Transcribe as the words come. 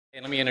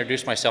Let me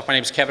introduce myself. My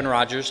name is Kevin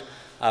Rogers,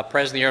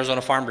 President of the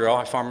Arizona Farm Bureau.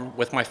 I farm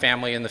with my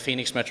family in the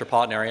Phoenix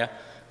metropolitan area,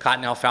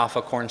 cotton,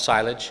 alfalfa, corn,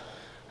 silage,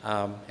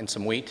 and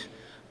some wheat.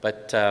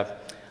 But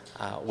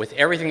with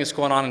everything that's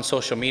going on in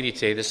social media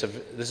today, this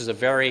is a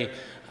very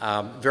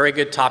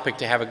good topic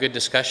to have a good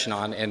discussion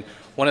on. And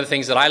one of the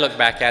things that I look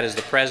back at as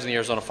the President of the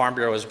Arizona Farm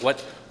Bureau is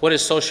what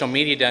has social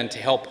media done to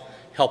help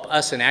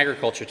us in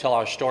agriculture tell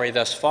our story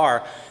thus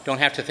far. Don't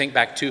have to think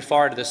back too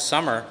far to this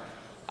summer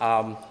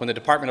when the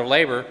Department of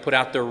Labor put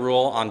out their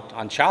rule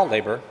on child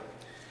labor,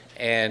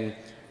 and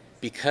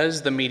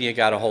because the media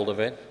got a hold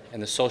of it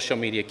and the social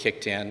media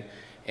kicked in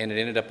and it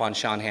ended up on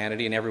Sean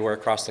Hannity and everywhere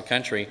across the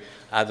country,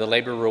 the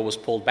labor rule was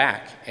pulled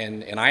back.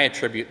 And I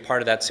attribute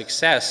part of that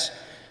success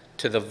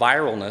to the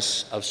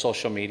viralness of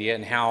social media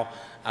and how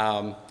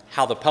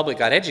the public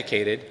got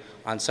educated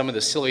on some of the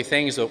silly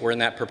things that were in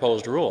that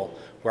proposed rule,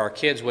 where our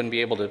kids wouldn't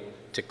be able to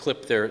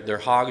clip their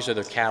hogs or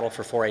their cattle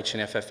for 4-H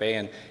and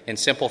FFA, and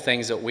simple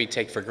things that we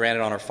take for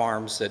granted on our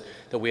farms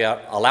that we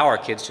allow our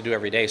kids to do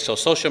every day. So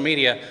social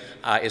media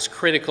is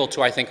critical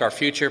to, I think, our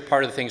future.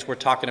 Part of the things we're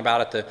talking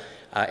about at the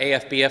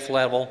AFBF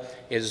level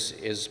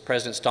is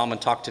President Stallman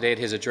talked today at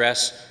his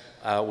address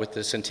with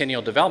the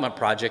Centennial Development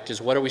Project, is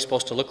what are we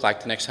supposed to look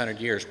like the next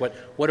 100 years?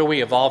 What are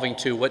we evolving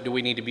to? What do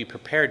we need to be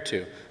prepared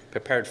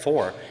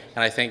for?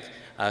 And I think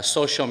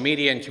social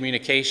media and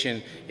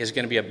communication is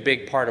going to be a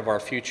big part of our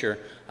future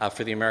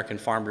for the American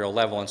Farm Bureau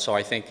level. And so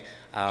I think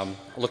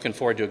looking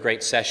forward to a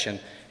great session.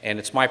 And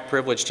it's my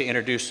privilege to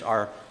introduce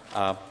our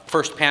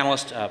first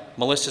panelist.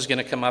 Melissa's going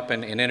to come up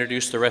and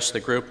introduce the rest of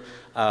the group.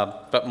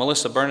 But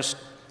Melissa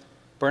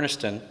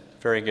Berniston,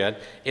 very good,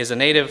 is a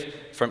native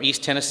from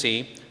East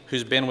Tennessee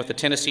who's been with the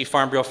Tennessee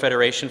Farm Bureau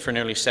Federation for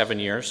nearly 7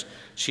 years.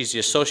 She's the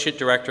Associate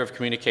Director of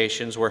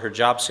Communications, where her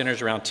job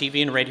centers around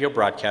TV and radio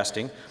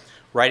broadcasting,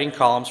 writing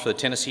columns for the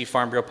Tennessee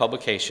Farm Bureau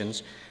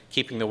publications,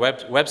 keeping the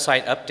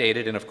website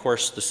updated, and of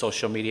course the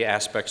social media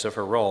aspects of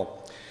her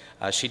role.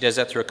 She does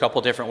that through a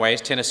couple different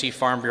ways: Tennessee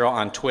Farm Bureau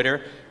on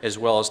Twitter, as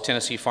well as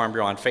Tennessee Farm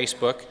Bureau on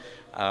Facebook,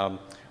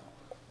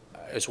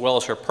 as well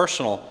as her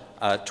personal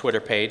Twitter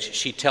page.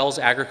 She tells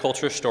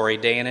agriculture story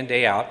day in and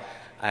day out,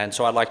 and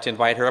so I'd like to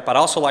invite her up. I'd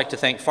also like to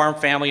thank Farm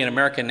Family and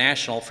American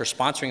National for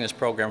sponsoring this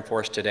program for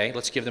us today.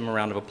 Let's give them a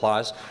round of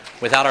applause.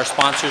 Without our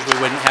sponsors, we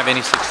wouldn't have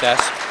any success.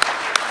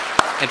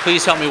 And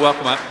please help me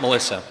welcome up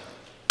Melissa.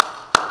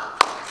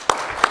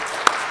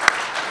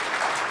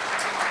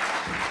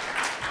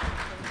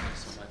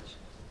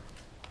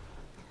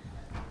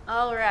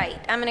 All right,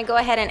 I'm going to go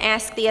ahead and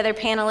ask the other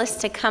panelists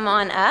to come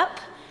on up.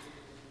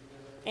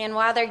 And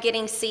while they're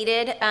getting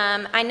seated,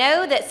 I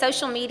know that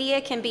social media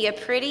can be a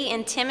pretty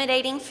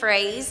intimidating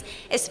phrase,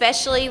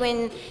 especially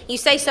when you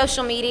say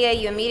social media,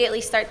 you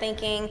immediately start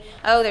thinking,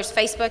 oh, there's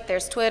Facebook,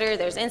 there's Twitter,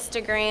 there's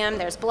Instagram,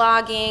 there's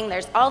blogging,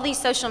 there's all these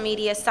social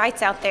media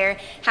sites out there.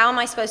 How am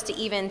I supposed to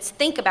even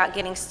think about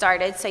getting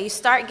started? So you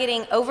start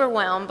getting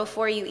overwhelmed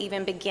before you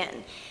even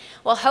begin.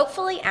 Well,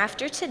 hopefully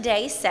after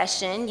today's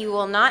session, you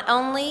will not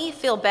only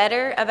feel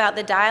better about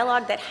the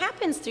dialogue that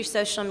happens through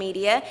social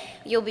media,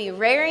 you'll be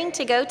raring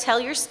to go tell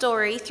your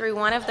story through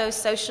one of those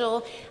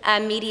social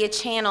media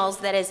channels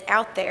that is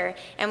out there.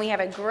 And we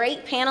have a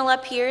great panel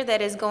up here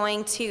that is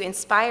going to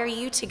inspire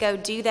you to go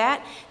do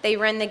that. They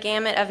run the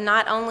gamut of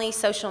not only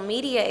social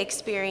media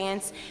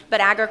experience,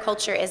 but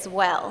agriculture as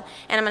well.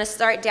 And I'm going to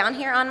start down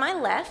here on my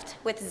left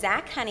with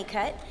Zach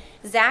Honeycutt.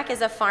 Zach is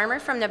a farmer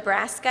from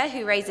Nebraska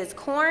who raises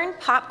corn,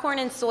 popcorn,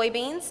 and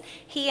soybeans.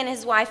 He and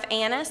his wife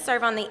Anna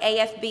serve on the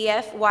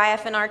AFBF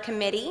YF&R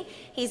committee.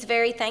 He's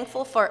very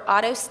thankful for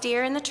auto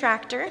steer in the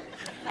tractor,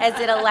 as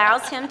it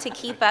allows him to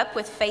keep up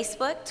with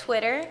Facebook,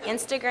 Twitter,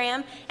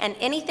 Instagram, and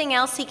anything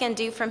else he can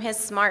do from his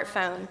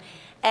smartphone.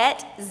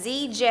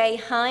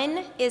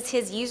 @ZJHun is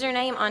his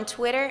username on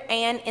Twitter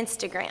and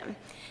Instagram.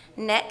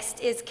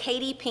 Next is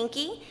Katie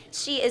Pinky.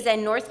 She is a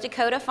North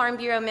Dakota Farm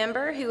Bureau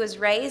member who was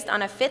raised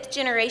on a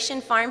 5th-generation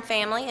farm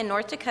family in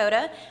North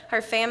Dakota.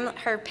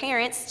 Her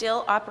parents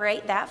still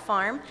operate that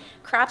farm.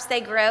 Crops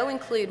they grow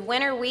include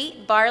winter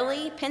wheat,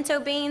 barley, pinto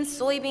beans,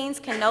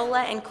 soybeans,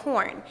 canola, and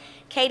corn.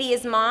 Katie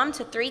is mom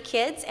to 3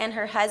 kids and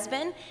her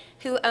husband,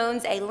 who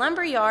owns a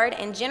lumber yard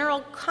and general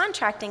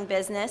contracting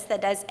business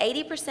that does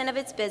 80% of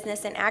its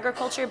business in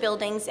agriculture,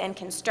 buildings, and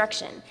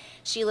construction.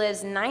 She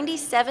lives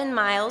 97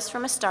 miles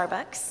from a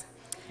Starbucks,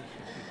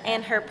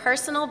 and her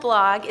personal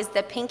blog is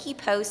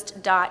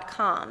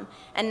thepinkypost.com.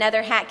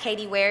 Another hat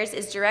Katie wears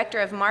is Director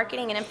of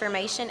Marketing and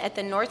Information at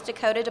the North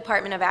Dakota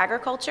Department of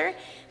Agriculture.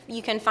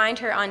 You can find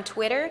her on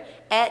Twitter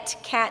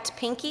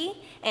 @CatPinky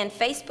and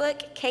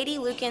Facebook Katie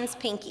Lukens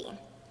Pinky.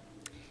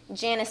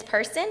 Janice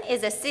Person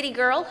is a city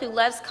girl who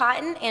loves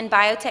cotton and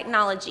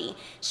biotechnology.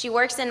 She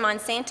works in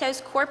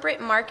Monsanto's corporate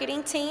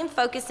marketing team,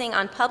 focusing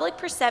on public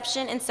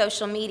perception and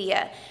social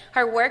media.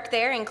 Her work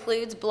there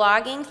includes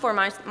blogging for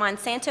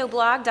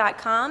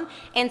MonsantoBlog.com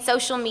and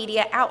social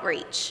media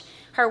outreach.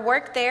 Her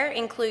work there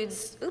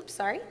includes,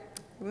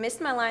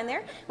 missed my line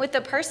there. With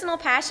a personal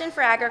passion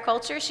for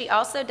agriculture, she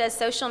also does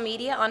social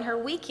media on her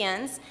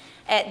weekends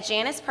at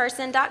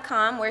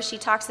janiceperson.com, where she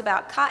talks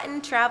about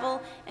cotton,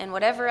 travel, and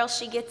whatever else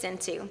she gets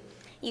into.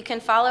 You can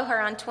follow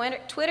her on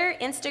Twitter,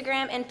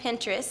 Instagram, and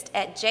Pinterest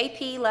at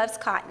JP Loves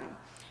Cotton.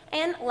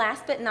 And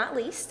last but not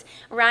least,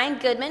 Ryan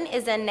Goodman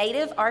is a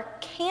native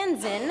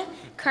Arkansan,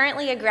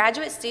 currently a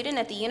graduate student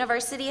at the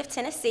University of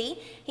Tennessee.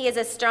 He has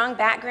a strong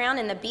background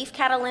in the beef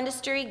cattle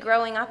industry,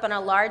 growing up on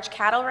a large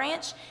cattle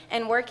ranch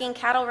and working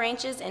cattle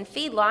ranches and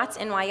feedlots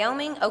in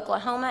Wyoming,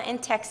 Oklahoma,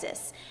 and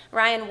Texas.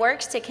 Ryan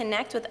works to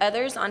connect with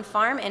others on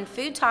farm and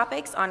food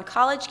topics on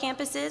college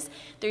campuses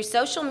through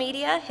social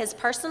media, his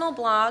personal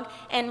blog,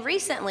 and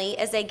recently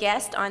as a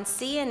guest on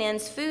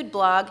CNN's food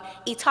blog,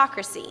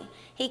 Eatocracy.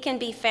 He can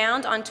be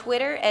found on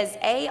Twitter as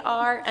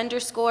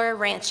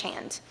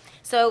AR_ranchhand.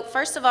 So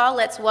first of all,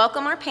 let's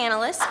welcome our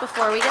panelists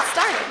before we get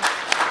started.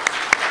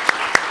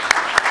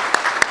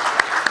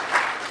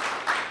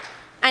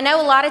 I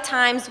know a lot of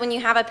times when you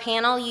have a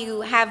panel,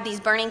 you have these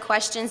burning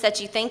questions that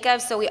you think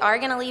of, so we are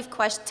going to leave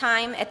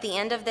time at the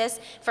end of this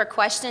for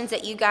questions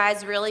that you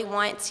guys really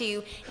want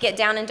to get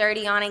down and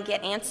dirty on and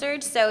get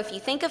answered. So if you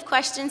think of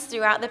questions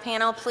throughout the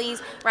panel, please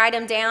write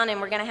them down,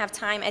 and we're going to have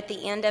time at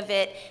the end of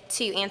it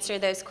to answer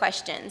those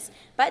questions.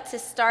 But to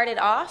start it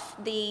off,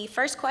 the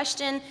first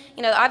question,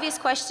 the obvious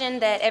question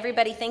that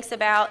everybody thinks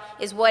about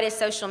is, what is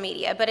social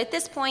media? But at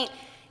this point,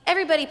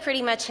 everybody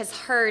pretty much has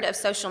heard of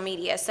social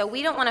media, so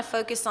we don't want to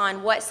focus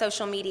on what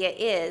social media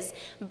is,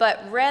 but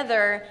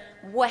rather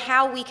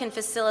how we can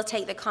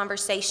facilitate the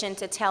conversation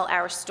to tell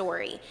our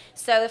story.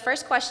 So the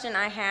first question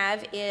I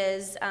have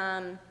is,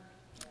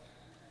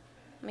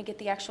 let me get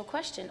the actual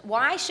question.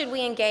 Why should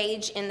we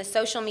engage in the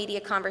social media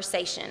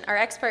conversation? Our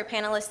expert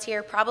panelists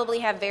here probably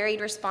have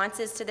varied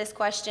responses to this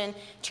question: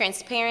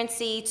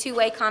 transparency,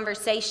 two-way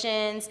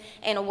conversations,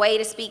 and a way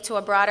to speak to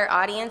a broader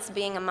audience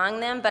being among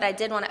them. But I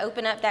did want to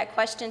open up that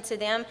question to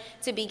them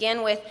to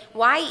begin with.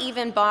 Why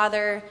even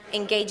bother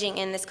engaging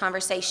in this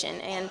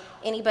conversation? And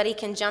anybody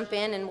can jump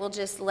in, and we'll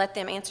just let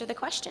them answer the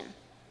question.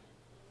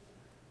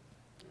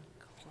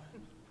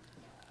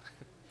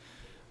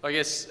 Well, I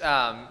guess,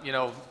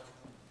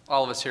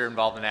 all of us here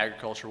involved in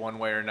agriculture one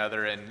way or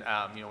another, and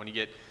when you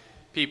get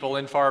people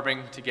in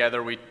farming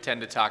together, we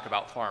tend to talk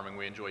about farming.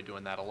 We enjoy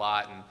doing that a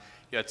lot, and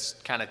it's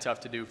kind of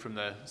tough to do from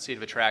the seat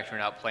of a tractor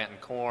and out planting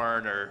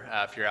corn, or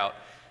if you're out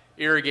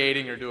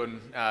irrigating or doing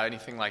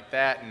anything like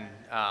that. And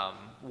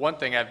one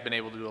thing I've been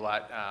able to do a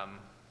lot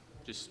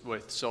just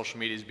with social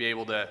media is be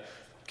able to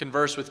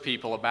converse with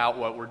people about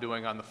what we're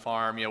doing on the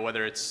farm.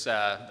 Whether it's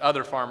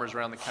other farmers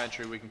around the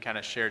country, we can kind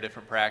of share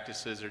different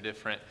practices or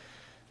different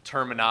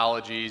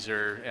terminologies,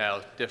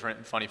 or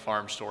different funny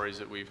farm stories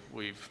that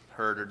we've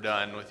heard or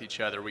done with each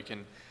other. We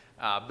can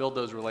build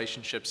those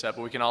relationships up,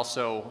 but we can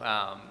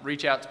also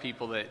reach out to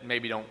people that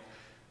maybe don't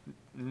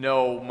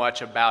know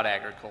much about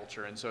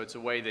agriculture, and so it's a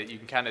way that you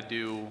can kind of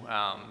do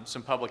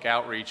some public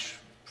outreach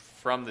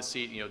from the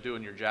seat,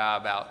 doing your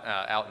job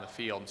out in the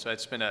field. And so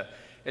it's been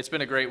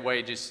a great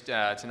way just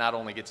to not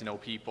only get to know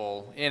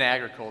people in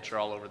agriculture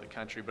all over the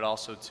country, but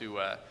also to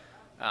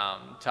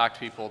talk to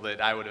people that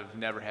I would have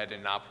never had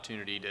an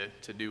opportunity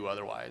to do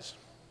otherwise.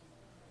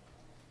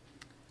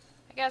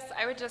 I guess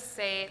I would just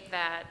say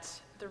that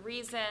the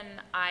reason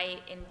I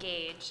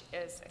engage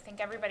is I think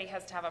everybody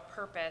has to have a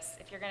purpose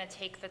if you're going to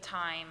take the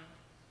time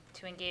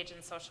to engage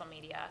in social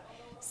media.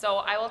 So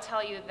I will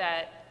tell you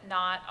that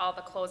not all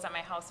the clothes at my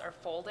house are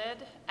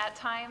folded at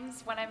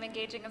times when I'm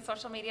engaging in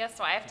social media,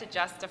 so I have to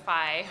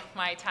justify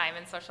my time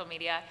in social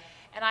media.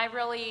 And I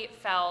really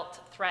felt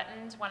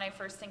threatened when I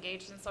first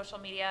engaged in social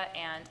media,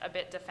 and a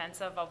bit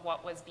defensive of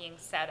what was being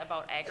said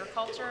about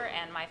agriculture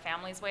and my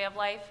family's way of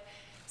life.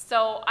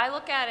 So I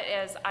look at it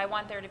as I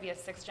want there to be a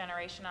sixth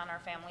generation on our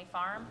family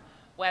farm,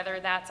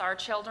 whether that's our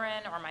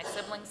children or my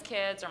siblings'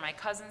 kids or my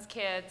cousins'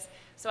 kids.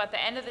 So at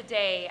the end of the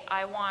day,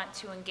 I want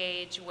to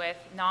engage with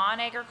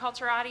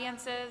non-agriculture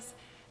audiences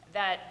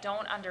that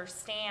don't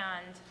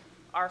understand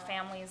our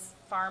family's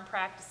farm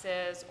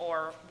practices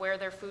or where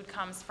their food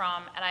comes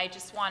from, and I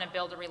just want to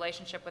build a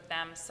relationship with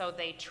them so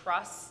they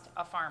trust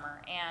a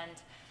farmer. And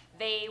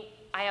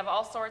I have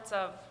all sorts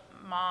of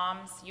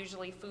moms,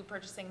 usually food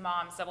purchasing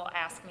moms, that will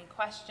ask me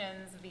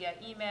questions via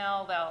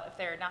email. If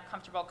they're not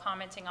comfortable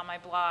commenting on my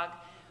blog,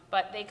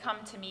 but they come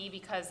to me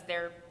because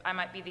I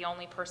might be the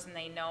only person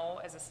they know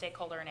as a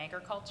stakeholder in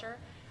agriculture.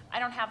 I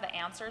don't have the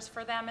answers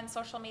for them in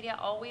social media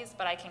always,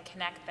 but I can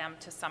connect them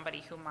to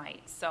somebody who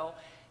might. So,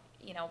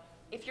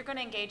 if you're going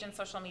to engage in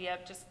social media,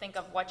 just think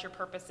of what your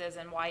purpose is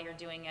and why you're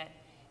doing it.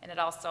 And it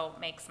also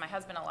makes my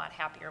husband a lot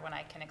happier when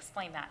I can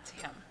explain that to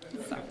him.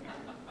 So.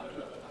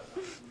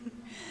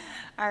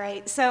 All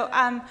right, so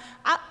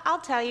I'll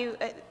tell you,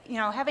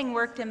 having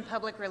worked in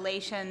public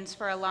relations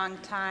for a long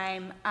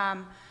time,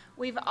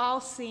 we've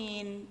all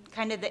seen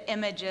kind of the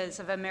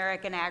images of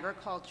American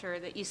agriculture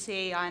that you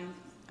see on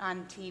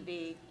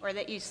TV or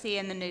that you see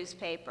in the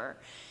newspaper.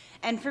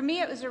 And for me,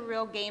 it was a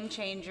real game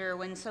changer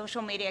when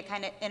social media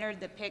kind of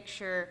entered the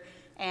picture.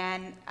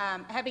 And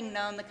having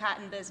known the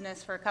cotton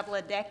business for a couple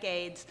of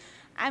decades,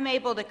 I'm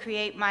able to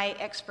create my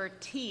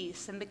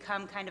expertise and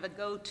become kind of a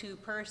go-to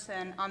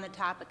person on the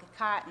topic of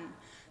cotton,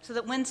 so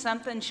that when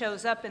something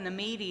shows up in the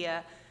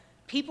media,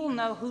 people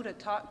know who to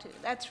talk to.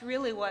 That's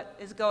really what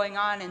is going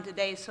on in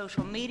today's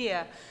social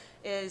media,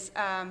 is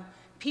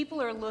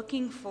people are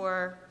looking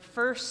for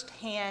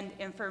first-hand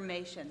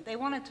information. They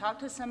want to talk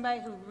to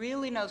somebody who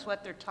really knows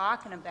what they're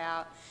talking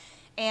about.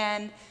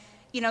 And,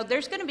 you know,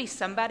 there's going to be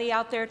somebody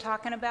out there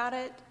talking about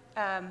it.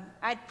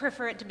 I'd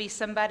prefer it to be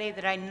somebody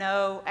that I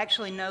know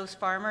actually knows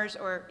farmers,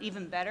 or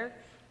even better,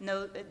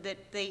 know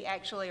that they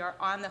actually are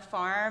on the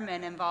farm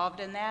and involved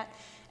in that.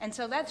 And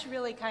so that's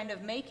really kind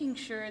of making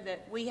sure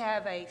that we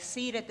have a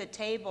seat at the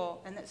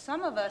table, and that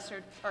some of us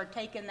are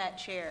taking that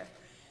chair.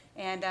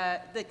 And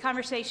the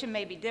conversation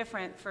may be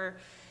different for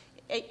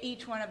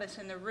each one of us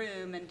in the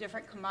room, and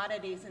different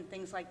commodities and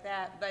things like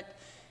that, but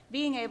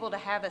being able to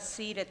have a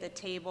seat at the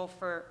table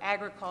for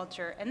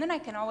agriculture, and then I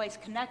can always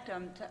connect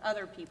them to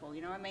other people.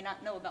 You know, I may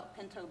not know about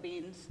pinto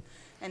beans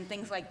and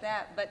things like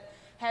that, but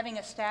having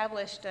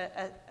established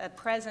a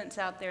presence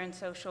out there in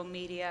social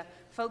media,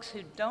 folks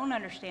who don't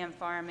understand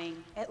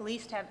farming at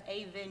least have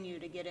a venue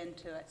to get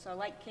into it. So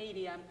like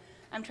Katie,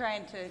 I'm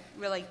trying to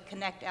really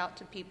connect out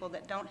to people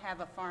that don't have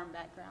a farm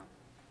background.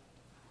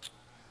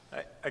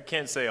 I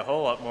can't say a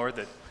whole lot more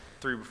that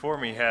three before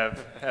me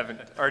haven't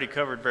already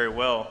covered very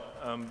well.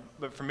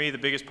 But for me, the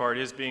biggest part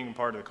is being a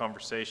part of the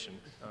conversation,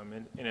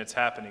 and it's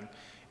happening.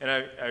 And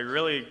I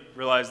really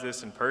realize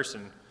this in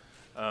person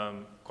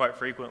quite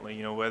frequently,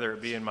 you know, whether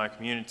it be in my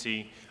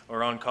community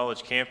or on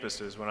college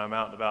campuses when I'm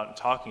out and about and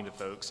talking to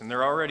folks. And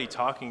they're already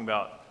talking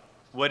about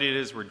what it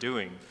is we're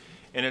doing.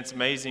 And it's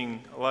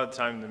amazing a lot of the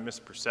time the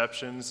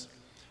misperceptions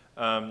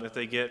that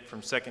they get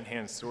from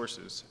secondhand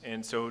sources.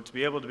 And so to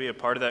be able to be a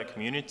part of that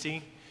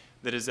community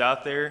that is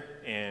out there,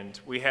 and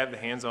we have the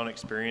hands-on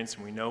experience,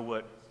 and we know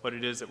what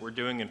it is that we're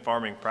doing in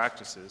farming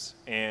practices.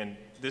 And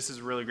this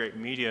is really great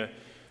media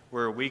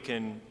where we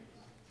can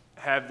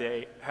have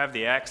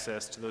the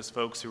access to those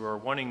folks who are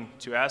wanting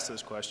to ask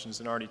those questions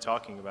and already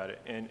talking about it.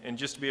 And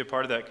just to be a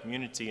part of that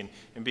community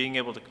and being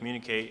able to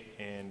communicate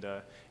and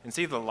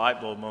see the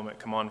light bulb moment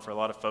come on for a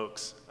lot of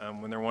folks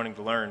when they're wanting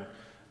to learn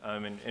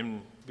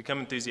and become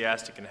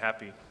enthusiastic and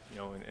happy, you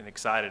know, and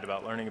excited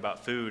about learning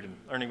about food and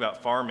learning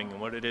about farming and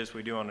what it is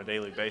we do on a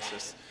daily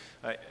basis.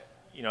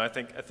 You know, I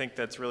think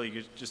that's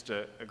really just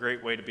a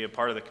great way to be a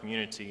part of the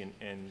community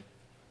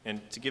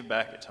and to give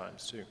back at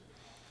times too.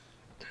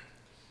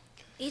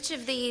 Each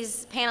of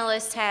these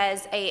panelists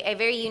has a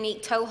very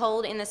unique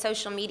toehold in the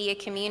social media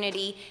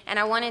community, and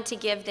I wanted to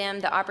give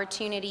them the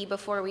opportunity,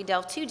 before we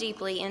delve too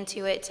deeply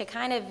into it, to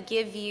kind of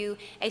give you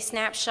a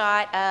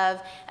snapshot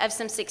of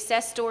some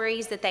success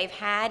stories that they've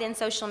had in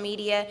social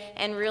media,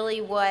 and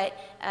really what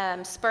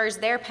spurs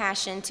their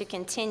passion to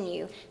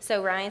continue.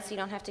 So Ryan, so you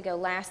don't have to go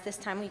last this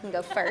time, we can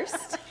go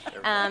first.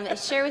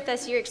 Share with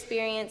us your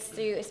experience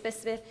through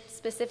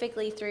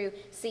specifically through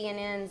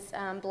CNN's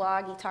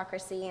blog,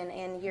 Etocracy,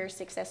 and your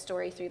success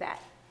story through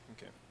that.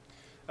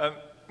 Okay.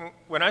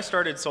 When I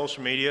started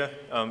social media,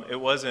 it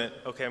wasn't,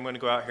 okay, I'm going to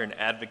go out here and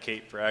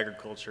advocate for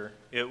agriculture.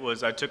 It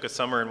was, I took a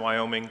summer in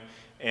Wyoming,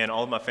 and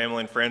all of my family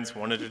and friends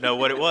wanted to know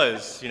what it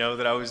was, you know,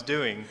 that I was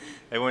doing.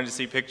 They wanted to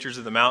see pictures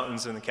of the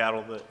mountains and the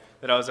cattle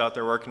that I was out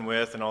there working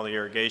with, and all the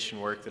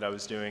irrigation work that I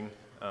was doing.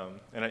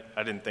 And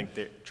I didn't think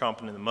that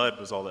tromping in the mud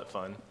was all that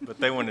fun, but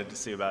they wanted to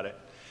see about it.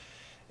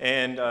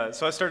 And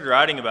so I started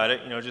writing about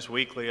it, you know, just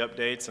weekly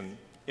updates, and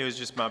it was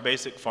just my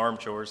basic farm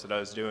chores that I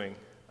was doing.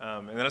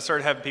 And then I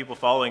started having people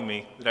following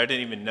me that I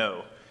didn't even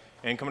know.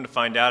 And coming to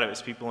find out, it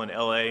was people in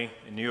LA,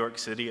 in New York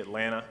City,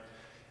 Atlanta,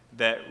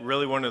 that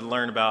really wanted to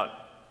learn about,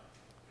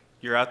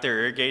 you're out there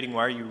irrigating,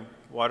 why are you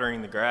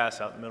watering the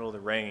grass out in the middle of the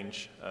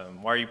range?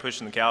 Why are you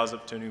pushing the cows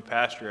up to a new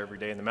pasture every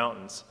day in the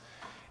mountains?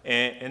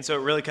 And so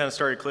it really kind of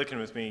started clicking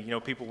with me. You know,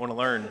 people want to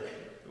learn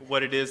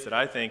what it is that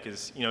I think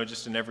is, you know,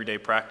 just an everyday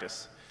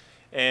practice.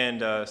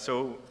 And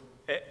so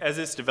as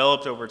it's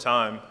developed over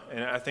time,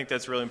 and I think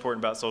that's really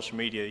important about social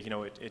media, you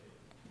know,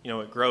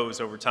 it grows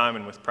over time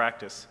and with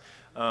practice.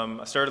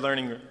 I started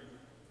learning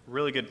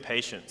really good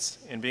patience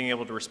and being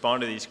able to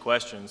respond to these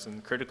questions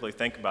and critically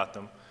think about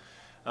them.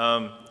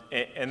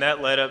 And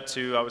that led up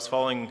to, I was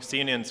following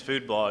CNN's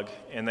food blog,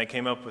 and they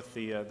came up with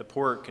the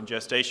pork and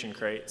gestation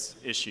crates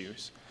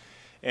issues.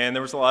 And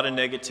there was a lot of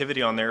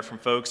negativity on there from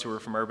folks who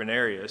were from urban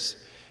areas.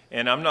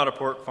 And I'm not a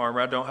pork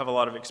farmer. I don't have a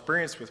lot of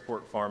experience with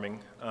pork farming,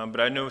 but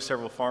I know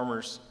several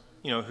farmers,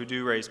 you know, who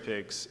do raise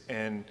pigs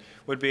and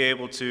would be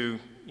able to,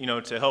 you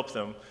know, to help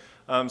them.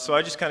 So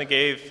I just kind of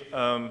gave,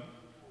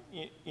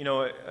 you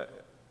know,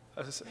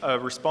 a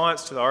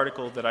response to the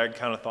article that I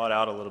kind of thought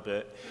out a little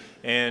bit.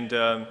 And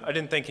I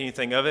didn't think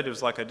anything of it. It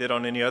was like I did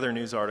on any other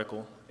news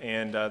article.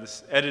 And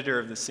this editor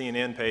of the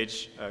CNN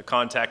page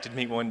contacted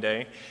me one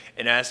day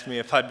and asked me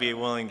if I'd be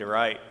willing to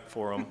write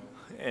for him.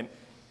 And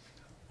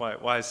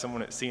why is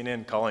someone at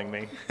CNN calling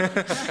me?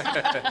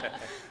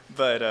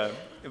 But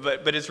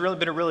it's really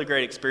been a really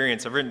great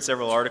experience. I've written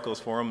several articles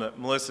for them that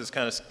Melissa's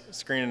kind of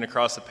screening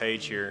across the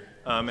page here.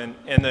 And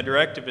the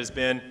directive has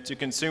been to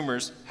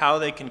consumers how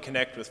they can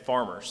connect with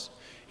farmers.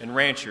 and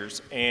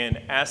ranchers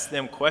and ask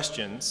them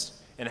questions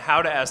and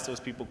how to ask those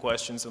people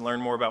questions and learn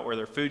more about where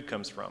their food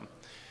comes from.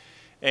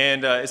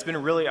 And it's been a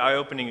really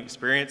eye-opening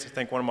experience. I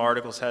think one of my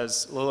articles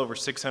has a little over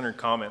 600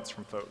 comments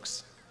from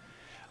folks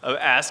of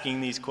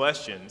asking these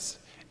questions.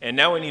 And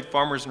now we need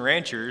farmers and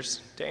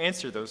ranchers to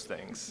answer those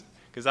things,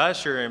 because I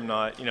sure am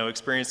not,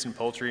 experienced in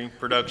poultry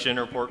production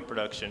or pork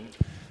production.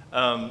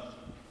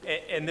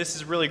 And this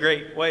is a really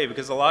great way,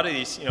 because a lot of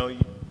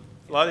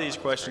these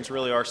questions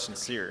really are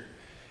sincere.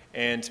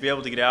 And to be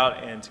able to get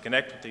out and to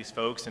connect with these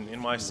folks in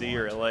NYC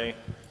or LA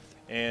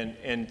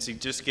and to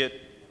just get,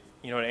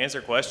 to answer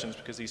questions,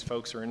 because these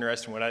folks are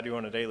interested in what I do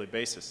on a daily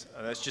basis.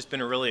 That's just been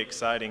a really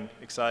exciting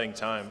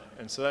time.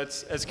 And so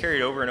that's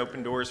carried over and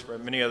opened doors for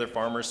many other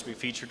farmers to be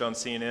featured on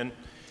CNN.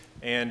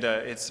 And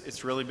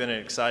it's really been an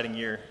exciting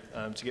year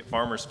to get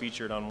farmers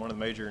featured on one of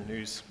the major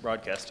news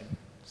broadcasting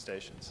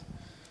stations.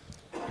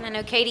 And I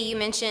know, Katie, you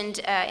mentioned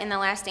in the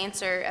last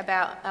answer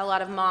about a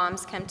lot of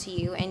moms come to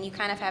you, and you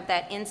kind of have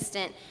that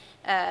instant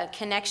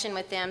connection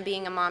with them,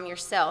 being a mom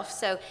yourself.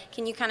 So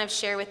can you kind of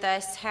share with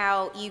us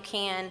how you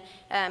can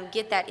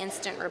get that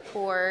instant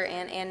rapport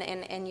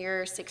and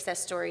your success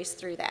stories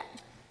through that?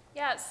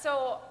 Yeah,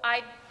 so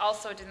I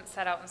also didn't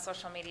set out in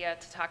social media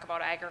to talk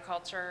about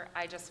agriculture.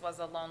 I just was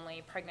a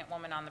lonely pregnant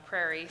woman on the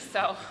prairie,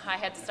 so I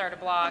had to start a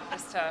blog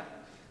just to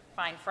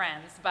find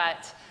friends.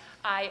 But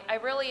I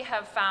really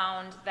have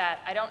found that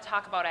I don't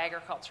talk about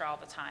agriculture all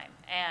the time,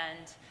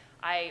 and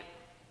I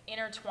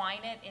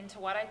intertwine it into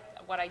what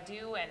I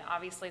do, and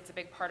obviously it's a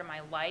big part of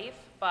my life,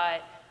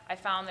 but I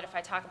found that if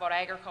I talk about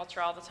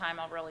agriculture all the time,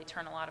 I'll really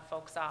turn a lot of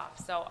folks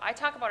off. So I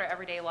talk about our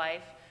everyday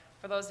life.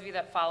 For those of you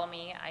that follow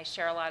me, I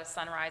share a lot of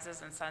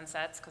sunrises and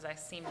sunsets because I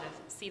seem to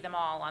see them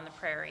all on the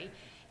prairie.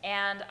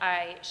 And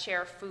I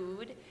share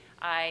food.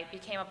 I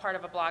became a part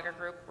of a blogger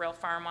group, Real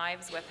Farm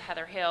Wives, with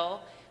Heather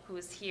Hill,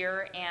 who's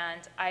here,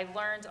 and I've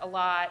learned a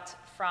lot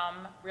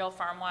from Real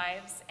Farm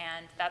Wives,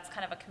 and that's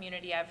kind of a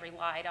community I've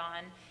relied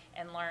on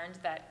and learned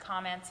that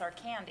comments are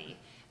candy,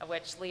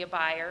 which Leah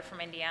Beyer from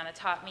Indiana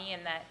taught me,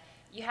 and that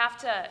you have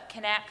to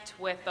connect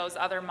with those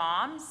other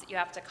moms, you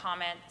have to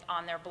comment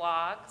on their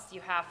blogs,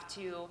 you have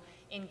to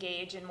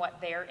engage in what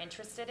they're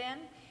interested in,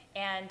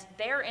 and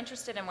they're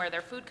interested in where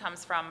their food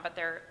comes from, but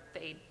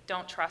they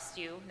don't trust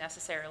you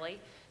necessarily.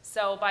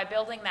 So by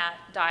building that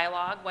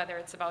dialogue, whether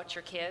it's about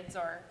your kids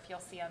or if you'll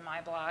see on my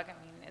blog, I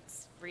mean,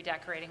 it's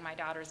redecorating my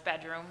daughter's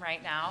bedroom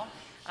right now,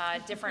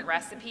 different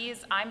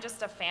recipes. I'm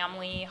just a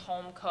family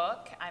home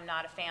cook. I'm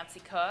not a fancy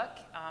cook.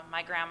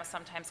 My grandma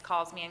sometimes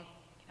calls me and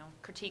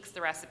critiques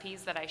the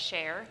recipes that I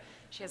share.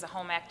 She has a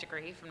home ec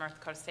degree from North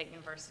Dakota State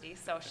University,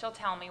 so she'll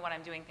tell me when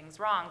I'm doing things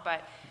wrong.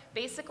 But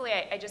basically,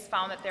 I just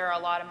found that there are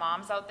a lot of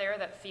moms out there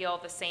that feel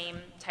the same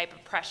type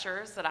of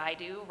pressures that I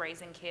do,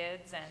 raising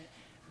kids and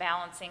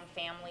balancing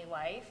family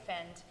life.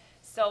 And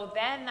so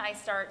then I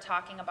start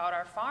talking about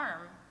our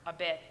farm a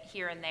bit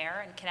here and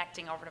there and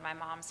connecting over to my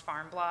mom's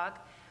farm blog.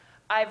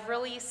 I've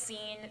really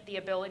seen the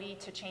ability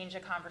to change a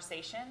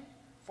conversation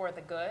for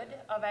the good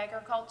of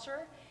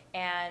agriculture.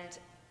 And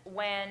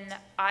when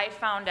I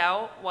found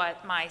out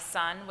what my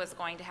son was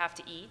going to have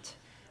to eat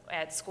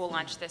at school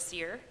lunch this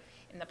year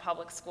in the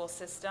public school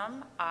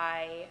system,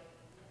 I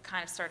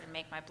kind of started to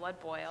make my blood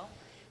boil,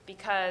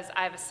 because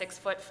I have a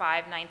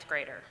 6'5" ninth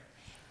grader,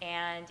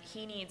 and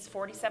he needs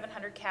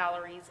 4,700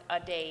 calories a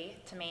day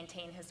to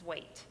maintain his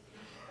weight.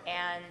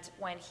 And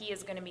when he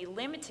is going to be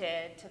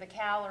limited to the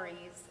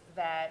calories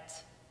that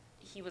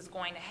he was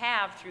going to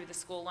have through the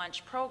school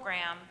lunch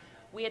program,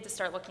 we had to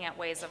start looking at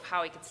ways of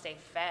how he could stay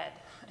fed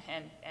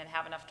and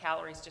have enough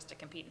calories just to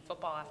compete in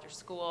football after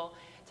school,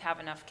 to have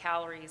enough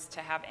calories to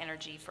have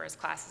energy for his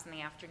classes in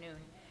the afternoon.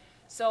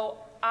 So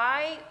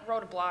I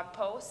wrote a blog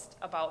post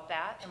about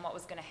that and what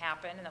was going to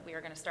happen, and that we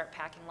were going to start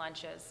packing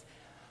lunches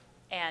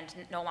and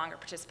no longer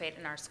participate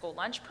in our school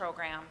lunch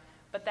program.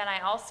 But then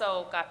I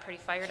also got pretty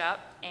fired up,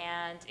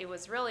 and it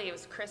was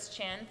Chris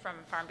Chin from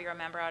Farm Bureau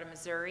member out of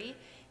Missouri,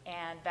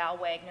 and Val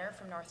Wagner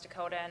from North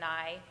Dakota, and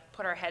I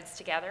put our heads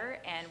together,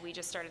 and we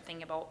just started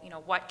thinking about,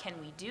 what can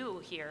we do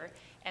here,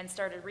 and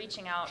started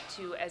reaching out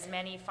to as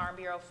many Farm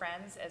Bureau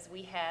friends as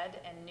we had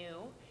and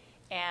knew,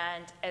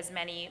 and as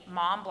many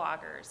mom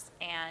bloggers.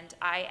 And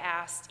I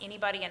asked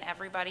anybody and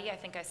everybody. I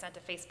think I sent a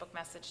Facebook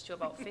message to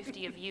about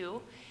 50 of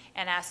you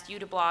and asked you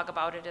to blog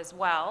about it as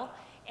well.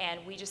 And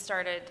we just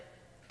started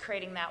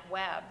creating that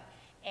web.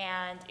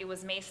 And it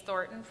was Mace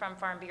Thornton from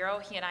Farm Bureau.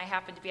 He and I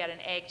happened to be at an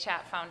Ag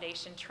Chat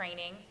Foundation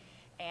training,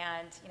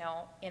 and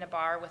in a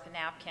bar with a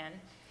napkin,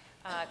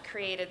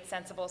 created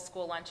Sensible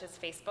School Lunches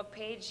Facebook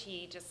page.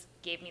 He just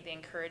gave me the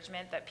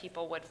encouragement that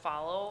people would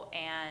follow,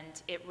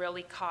 and it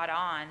really caught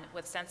on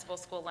with Sensible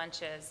School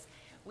Lunches.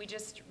 We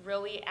just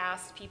really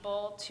asked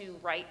people to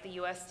write the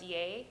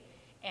USDA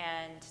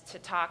and to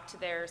talk to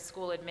their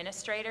school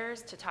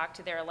administrators, to talk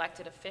to their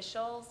elected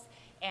officials,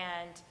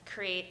 and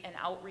create an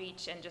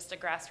outreach and just a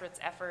grassroots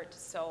effort,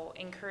 so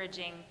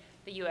encouraging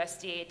the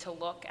USDA to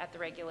look at the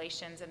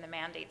regulations and the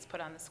mandates put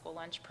on the school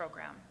lunch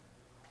program.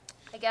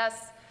 I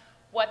guess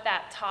What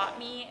that taught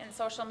me in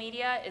social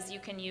media is you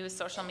can use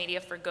social media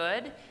for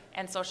good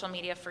and social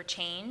media for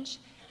change,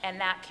 and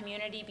that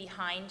community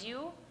behind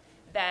you,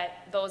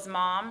 that those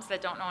moms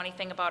that don't know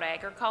anything about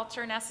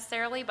agriculture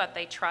necessarily, but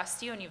they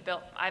trust you, and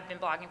I've been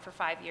blogging for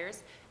 5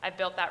 years, I've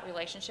built that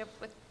relationship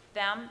with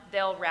them.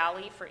 They'll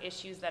rally for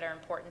issues that are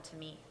important to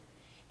me.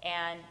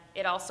 And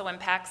it also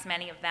impacts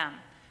many of them.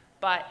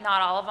 But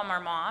not all of them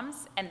are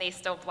moms, and they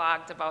still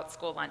blogged about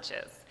school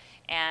lunches.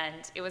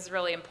 And it was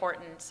really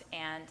important,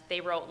 and they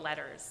wrote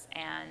letters.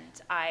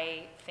 And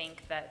I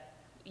think that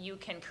you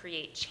can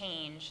create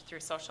change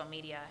through social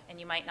media, and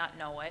you might not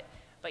know it,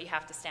 but you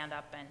have to stand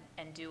up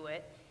and do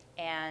it.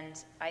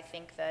 And I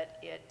think that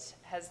it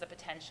has the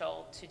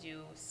potential to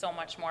do so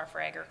much more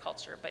for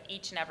agriculture, but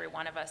each and every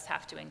one of us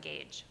have to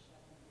engage.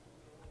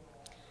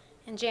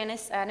 And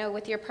Janice, I know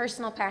with your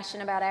personal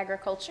passion about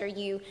agriculture,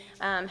 you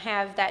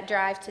have that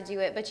drive to do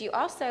it, but you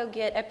also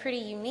get a pretty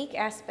unique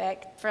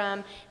aspect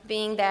from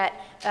being that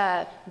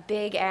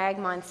big ag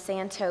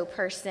Monsanto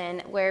person,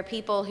 where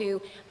people who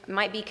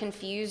might be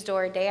confused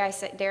or, dare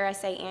I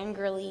say,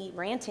 angrily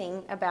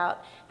ranting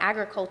about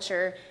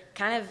agriculture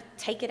kind of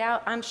take it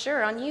out, I'm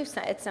sure, on you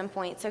at some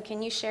point. So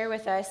can you share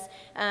with us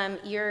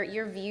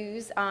your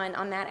views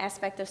on that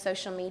aspect of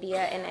social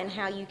media and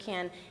how you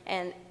can,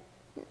 and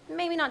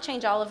maybe not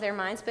change all of their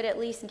minds, but at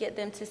least get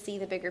them to see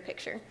the bigger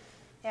picture?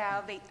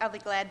 Yeah, I'll be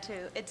glad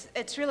to.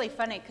 It's really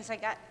funny because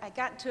I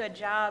got to a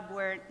job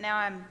where now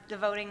I'm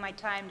devoting my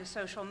time to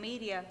social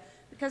media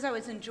because I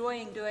was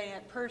enjoying doing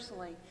it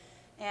personally.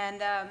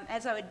 And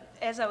as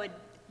I would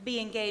be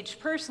engaged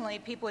personally,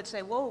 people would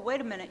say, "Whoa,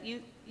 wait a minute,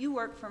 you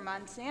work for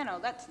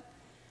Monsanto?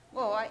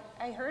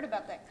 I heard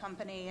about that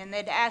company," and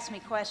they'd ask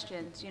me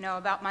questions,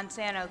 about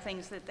Monsanto,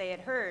 things that they had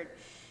heard,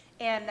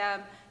 and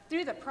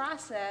through the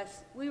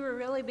process, we were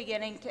really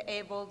beginning to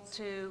able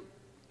to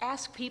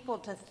ask people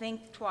to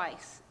think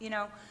twice.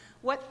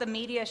 What the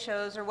media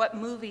shows or what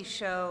movies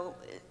show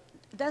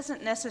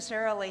doesn't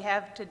necessarily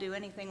have to do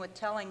anything with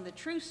telling the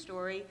true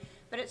story,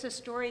 but it's a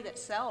story that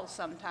sells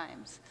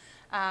sometimes.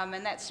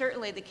 And that's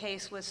certainly the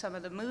case with some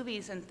of the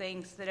movies and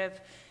things that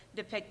have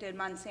depicted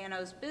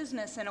Monsanto's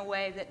business in a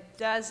way that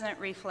doesn't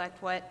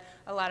reflect what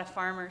a lot of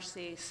farmers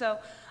see. So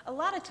a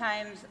lot of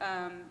times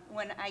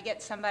when I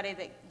get somebody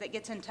that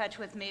gets in touch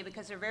with me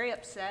because they're very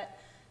upset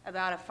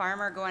about a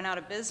farmer going out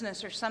of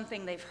business or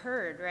something they've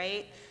heard,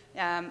 right?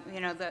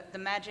 The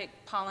magic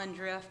pollen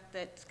drift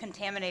that's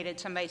contaminated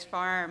somebody's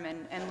farm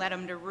and led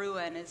them to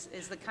ruin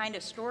is the kind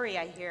of story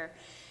I hear.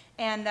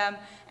 And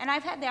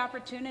I've had the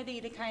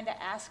opportunity to kind of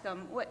ask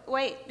them,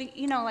 wait,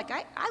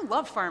 I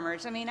love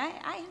farmers. I mean,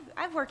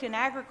 I've worked in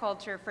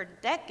agriculture for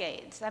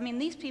decades. I mean,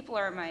 these people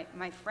are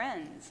my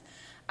friends.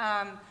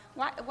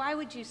 Why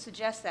would you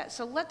suggest that?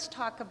 So let's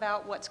talk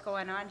about what's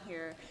going on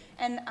here.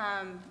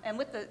 And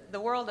with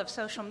the world of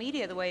social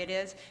media the way it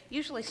is,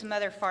 usually some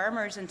other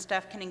farmers and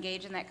stuff can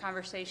engage in that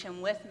conversation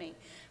with me.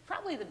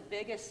 Probably the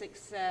biggest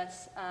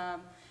success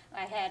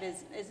I had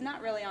is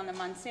not really on the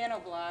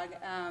Monsanto blog.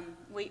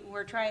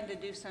 We're trying to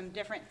do some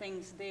different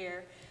things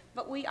there.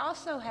 But we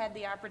also had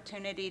the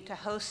opportunity to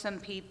host some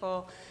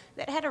people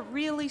that had a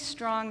really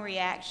strong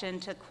reaction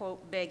to,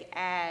 quote, big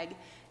ag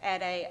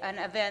at an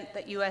event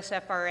that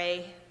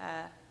USFRA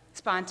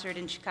sponsored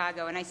in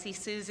Chicago. And I see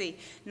Susie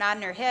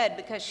nodding her head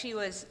because she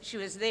was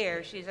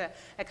there. She's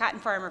a cotton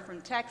farmer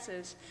from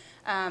Texas.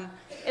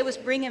 It was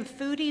bringing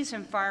foodies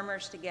and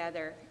farmers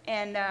together.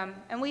 And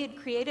we had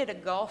created a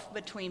gulf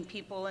between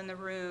people in the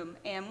room.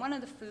 And one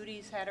of the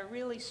foodies had a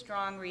really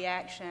strong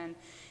reaction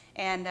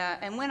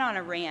and went on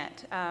a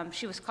rant.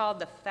 She was called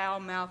the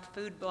foul-mouthed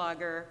food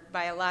blogger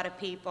by a lot of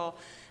people.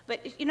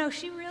 But,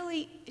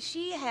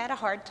 she had a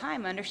hard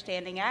time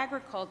understanding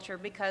agriculture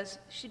because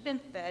she'd been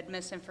fed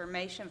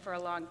misinformation for a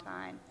long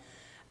time.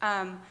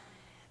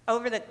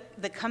 Over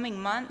the coming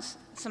months,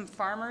 some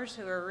farmers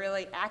who are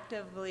really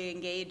actively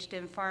engaged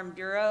in Farm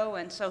Bureau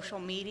and social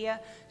media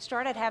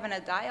started having a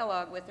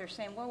dialogue with her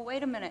saying, well,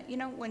 wait a minute,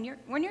 when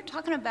you're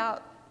talking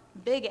about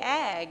big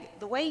ag,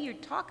 the way you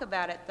talk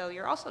about it, though,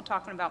 you're also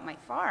talking about my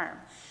farm.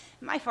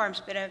 My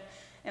farm's been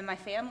in my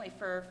family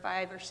for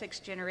 5 or 6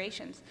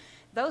 generations.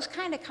 Those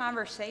kind of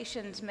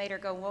conversations made her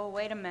go, whoa,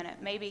 wait a minute,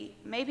 maybe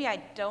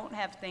I don't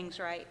have things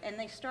right. And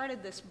they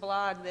started this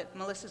blog that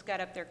Melissa's got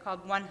up there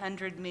called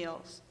 100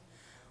 Meals.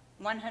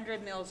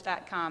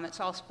 100meals.com, it's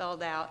all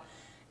spelled out.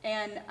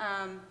 And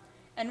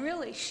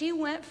really, she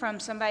went from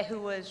somebody who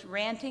was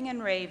ranting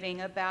and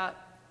raving about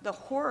the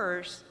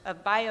horrors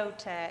of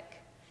biotech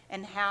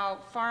and how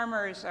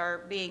farmers are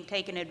being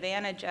taken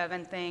advantage of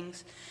and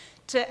things,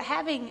 to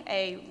having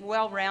a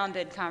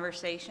well-rounded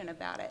conversation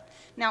about it.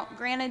 Now,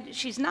 granted,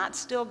 she's not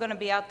still going to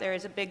be out there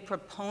as a big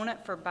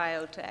proponent for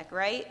biotech,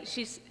 right?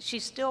 She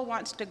still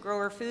wants to grow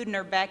her food in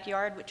her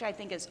backyard, which I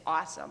think is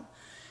awesome.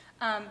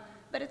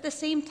 But at the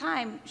same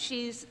time,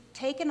 she's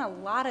taken a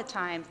lot of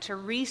time to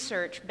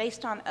research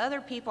based on other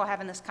people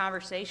having this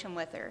conversation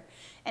with her.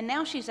 And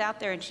now she's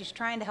out there and she's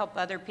trying to help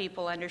other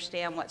people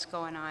understand what's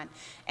going on.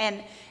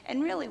 And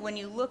really, when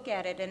you look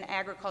at it in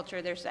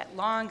agriculture, there's that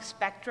long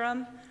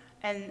spectrum.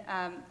 And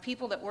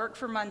people that work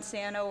for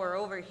Monsanto are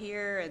over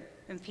here,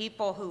 and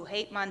people who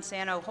hate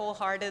Monsanto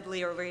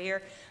wholeheartedly are over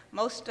here.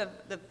 Most of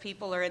the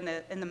people are in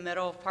the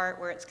middle part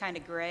where it's kind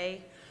of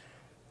gray.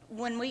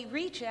 When we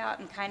reach out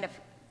and kind of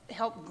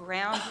help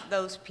ground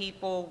those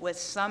people with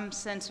some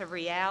sense of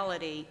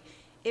reality,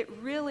 it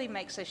really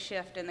makes a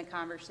shift in the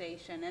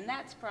conversation. And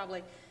that's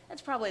probably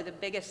the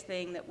biggest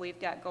thing that we've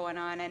got going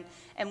on,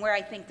 and where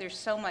I think there's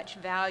so much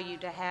value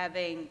to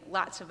having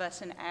lots of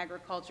us in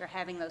agriculture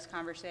having those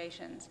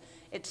conversations.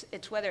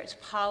 It's whether it's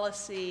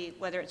policy,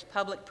 whether it's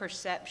public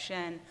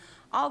perception,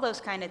 all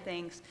those kind of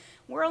things.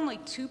 We're only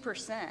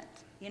 2%.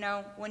 You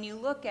know, when you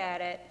look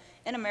at it,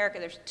 in America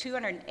there's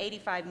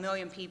 285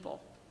 million people.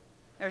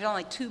 There's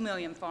only 2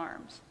 million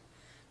farms.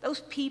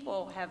 Those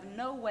people have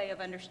no way of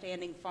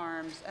understanding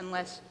farms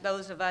unless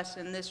those of us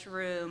in this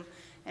room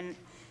and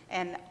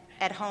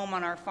at home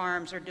on our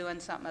farms are doing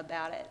something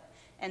about it.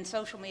 And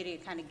social media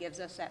kind of gives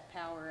us that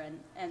power.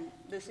 And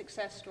the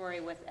success story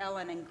with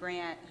Ellen and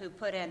Grant, who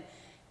put in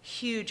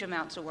huge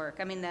amounts of work.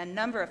 I mean, the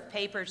number of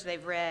papers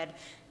they've read,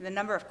 the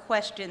number of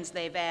questions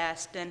they've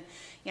asked, and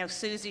you know,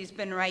 Susie's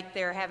been right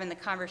there having the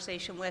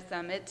conversation with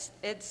them. It's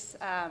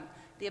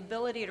the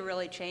ability to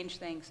really change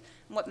things.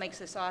 And what makes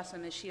this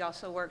awesome is she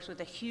also works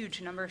with a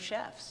huge number of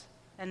chefs,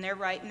 and they're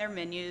writing their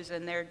menus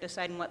and they're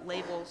deciding what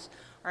labels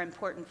are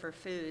important for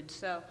food.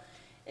 So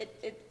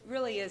it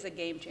really is a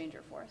game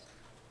changer for us.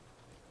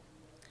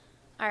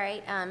 All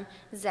right,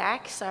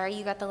 Zach, sorry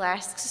you got the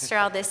last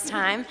straw this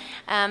time.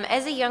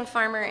 As a young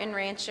farmer and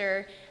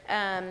rancher,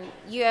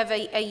 you have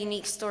a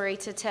unique story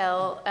to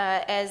tell.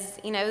 As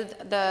you know,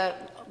 the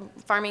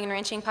farming and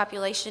ranching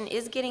population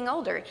is getting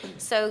older,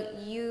 so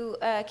you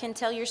can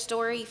tell your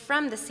story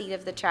from the seat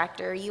of the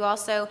tractor. You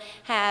also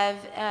have,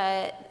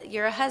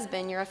 you're a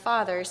husband, you're a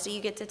father, so you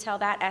get to tell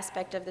that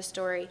aspect of the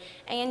story.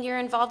 And you're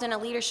involved in a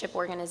leadership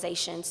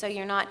organization, so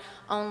you're not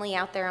only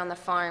out there on the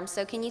farm.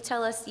 So can you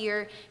tell us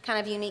your kind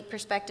of unique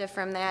perspective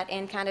from that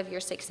and kind of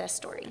your success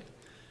story?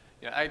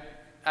 Yeah,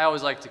 I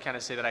always like to kind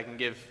of say that I can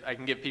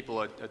give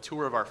people a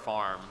tour of our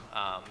farm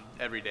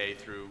every day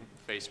through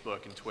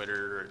Facebook and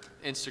Twitter or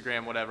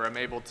Instagram, whatever. I'm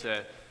able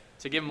to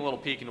give them a little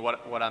peek into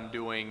what I'm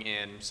doing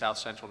in south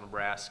central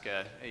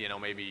Nebraska, you know,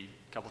 maybe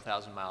a couple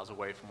thousand miles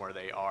away from where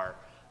they are.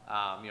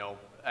 You know,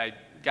 I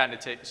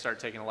got to start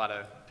taking a lot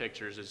of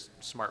pictures as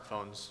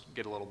smartphones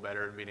get a little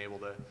better and being able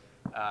to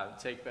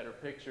take better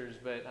pictures.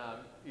 But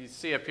you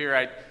see up here,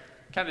 I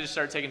kind of just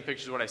start taking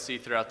pictures of what I see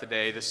throughout the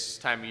day. This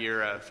time of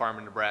year, a farm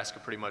in Nebraska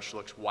pretty much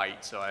looks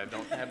white, so I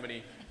don't have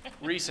many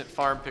recent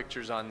farm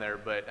pictures on there.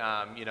 But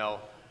you know,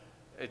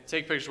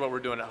 take pictures of what we're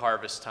doing at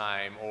harvest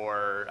time,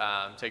 or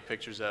take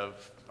pictures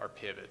of our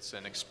pivots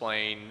and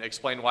explain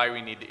why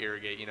we need to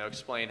irrigate. You know,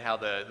 explain how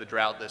the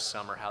drought this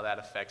summer, how that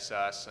affects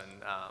us,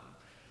 and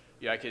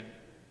you know, I could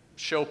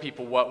show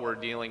people what we're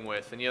dealing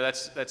with. And you know,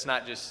 that's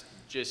not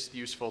just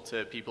useful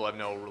to people who have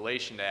no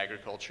relation to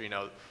agriculture. You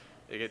know,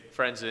 they get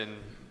friends in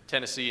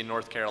Tennessee and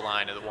North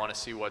Carolina that want to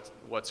see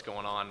what's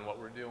going on and what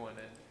we're doing.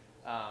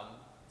 And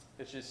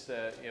it's just,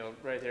 you know,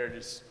 right there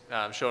just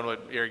showing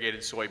what irrigated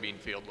soybean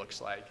field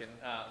looks like. And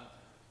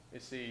you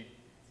see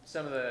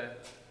some of the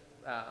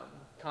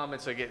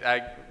comments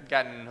I've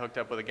gotten hooked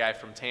up with a guy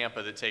from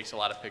Tampa that takes a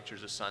lot of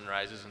pictures of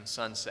sunrises and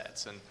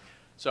sunsets. And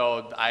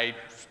so I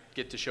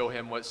get to show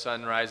him what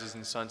sunrises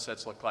and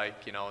sunsets look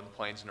like, you know, in the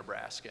plains of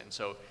Nebraska. And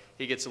so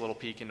he gets a little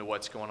peek into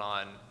what's going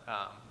on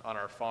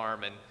our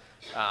farm. And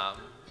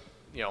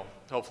you know,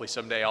 hopefully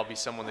someday I'll be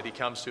someone that he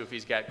comes to if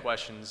he's got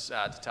questions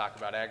to talk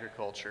about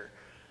agriculture.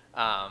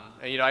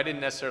 And you know, I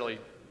didn't necessarily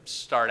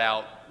start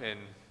out in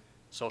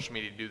social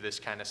media to do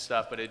this kind of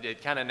stuff, but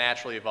it kind of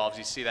naturally evolves.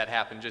 You see that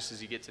happen just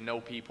as you get to know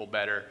people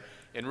better.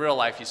 In real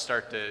life, you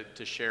start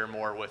to share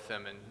more with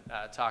them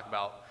and talk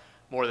about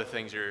more of the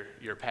things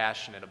you're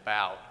passionate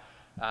about.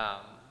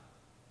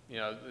 You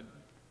know,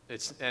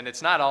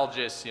 it's not all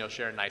just, you know,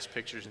 sharing nice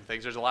pictures and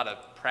things. There's a lot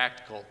of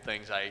practical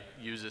things I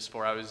use this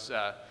for. I was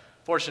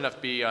fortunate enough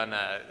to be on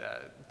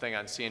a thing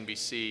on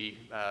CNBC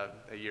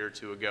a year or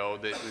two ago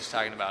that was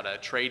talking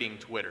about trading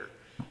Twitter,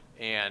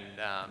 and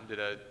did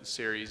a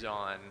series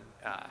on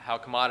how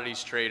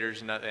commodities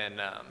traders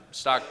and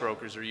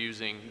stockbrokers are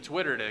using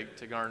Twitter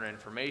to garner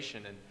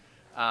information. And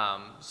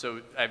so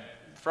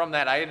from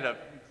that, I ended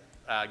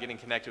up getting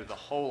connected with a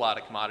whole lot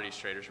of commodities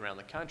traders around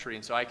the country,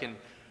 and so I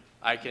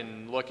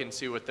can look and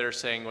see what they're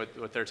saying,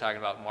 what they're talking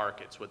about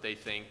markets, what they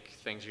think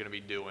things are going to be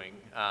doing.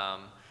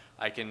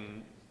 I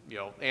can, you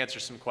know, answer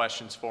some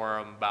questions for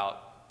them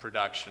about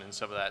production and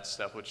some of that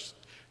stuff, which is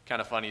kind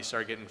of funny. You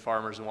start getting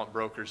farmers who want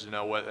brokers to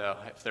know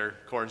if their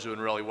corn's doing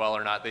really well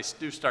or not. They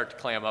do start to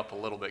clam up a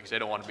little bit because they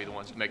don't want to be the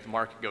ones to make the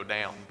market go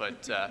down.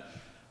 But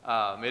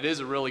it is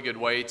a really good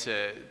way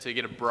to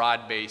get a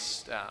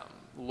broad-based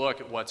look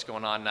at what's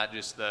going on, not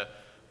just the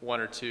one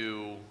or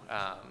two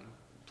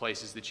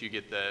places that you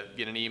get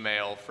an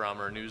email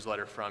from or a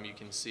newsletter from. You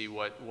can see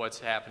what's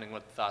happening,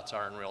 what the thoughts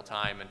are in real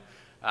time,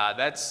 and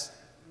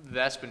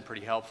that's been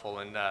pretty helpful.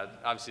 And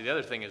obviously the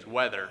other thing is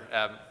weather.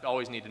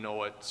 Always need to know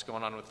what's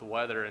going on with the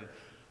weather.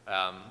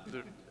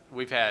 And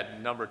we've had a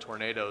number of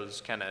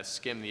tornadoes kind of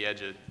skim the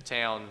edge of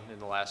town in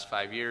the last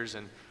 5 years,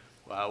 and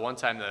one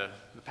time the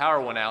power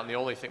went out, and the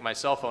only thing, my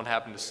cell phone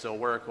happened to still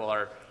work, while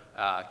our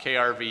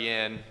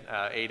KRVN,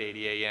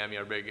 880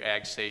 AM, big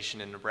ag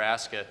station in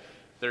Nebraska,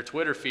 their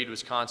Twitter feed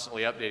was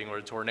constantly updating where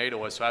the tornado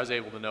was, so I was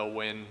able to know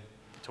when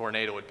the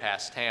tornado would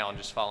pass town,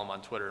 just follow them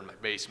on Twitter in my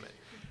basement.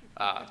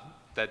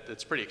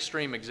 That's a pretty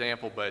extreme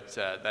example, but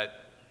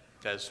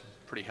that's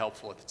pretty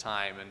helpful at the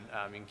time,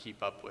 and you can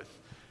keep up with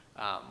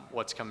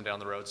what's coming down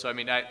the road. So I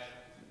mean,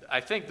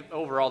 I think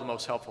overall the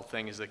most helpful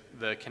thing is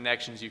the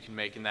connections you can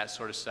make and that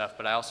sort of stuff,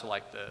 but I also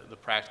like the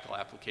practical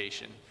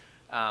application.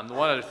 The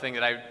one other thing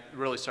that I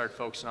really started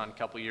focusing on a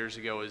couple of years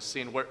ago is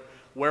seeing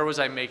where was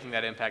I making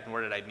that impact and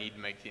where did I need to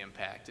make the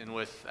impact. And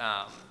with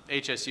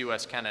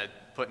HSUS kind of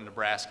putting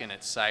Nebraska in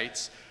its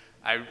sights,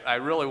 I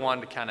really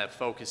wanted to kind of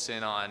focus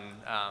in on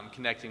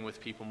connecting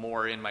with people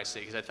more in my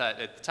state, because I thought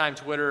at the time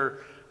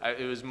Twitter,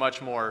 it was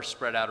much more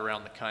spread out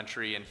around the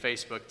country, and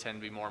Facebook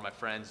tended to be more my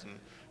friends and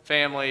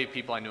family,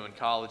 people I knew in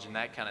college and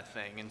that kind of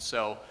thing. And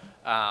so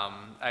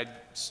I'd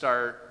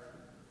start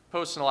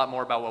posting a lot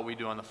more about what we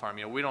do on the farm.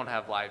 We don't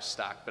have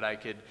livestock, but I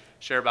could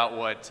share about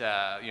what,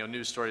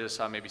 news stories I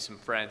saw, maybe some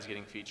friends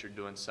getting featured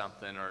doing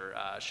something, or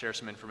share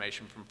some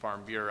information from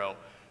Farm Bureau.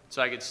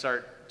 So I could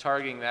start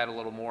targeting that a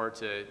little more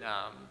to,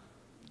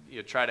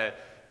 try to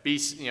be,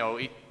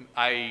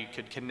 I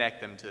could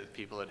connect them to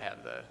people that have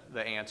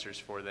the answers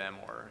for them,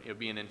 or,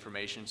 be an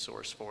information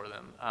source for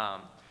them.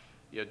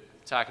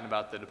 Talking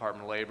about the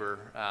Department of Labor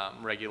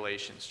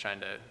regulations, trying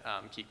to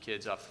keep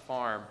kids off the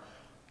farm,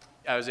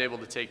 I was able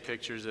to take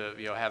pictures of,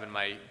 having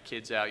my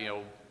kids out,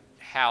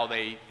 how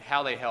they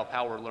help,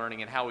 how we're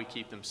learning, and how we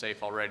keep them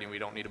safe already, and we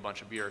don't need a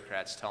bunch of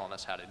bureaucrats telling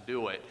us how to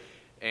do it.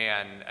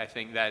 And I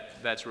think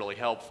that's really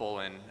helpful,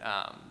 and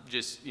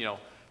just,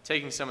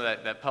 taking some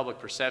of that public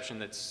perception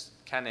that's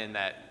kind of in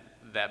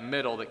that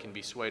middle that can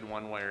be swayed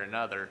one way or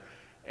another.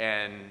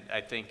 And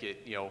I think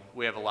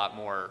we have a lot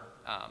more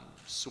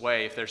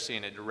sway if they're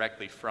seeing it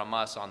directly from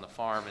us on the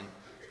farm, and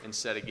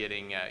instead of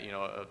getting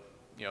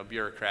a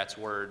bureaucrat's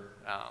word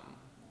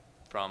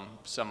from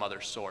some other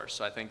source.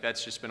 So I think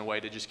that's just been a way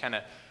to just kind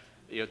of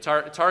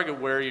target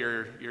where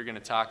you're going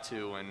to talk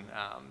to, and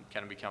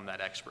kind of become that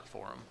expert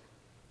for them.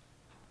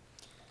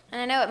 And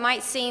I know it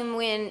might seem,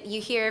 when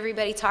you hear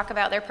everybody talk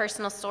about their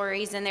personal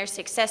stories and their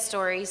success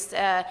stories,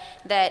 that,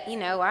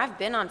 I've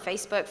been on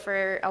Facebook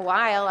for a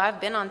while, I've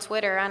been on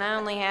Twitter, and I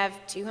only have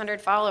 200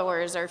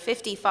 followers or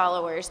 50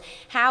 followers.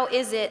 How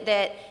is it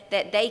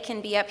that they can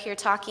be up here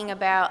talking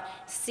about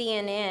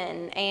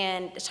CNN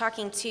and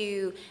talking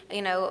to,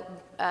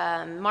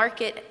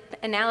 market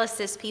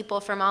analysis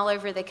people from all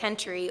over the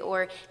country,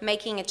 or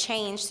making a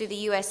change through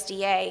the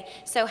USDA?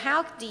 So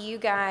how do you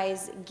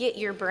guys get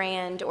your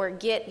brand or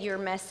get your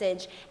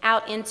message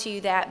out into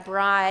that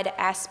broad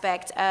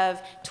aspect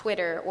of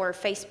Twitter or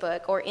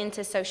Facebook or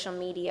into social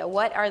media?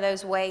 What are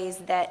those ways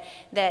that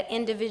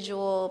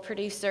individual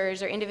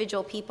producers or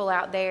individual people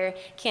out there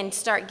can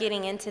start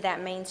getting into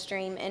that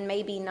mainstream, and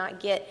maybe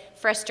not get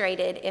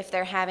frustrated if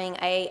they're having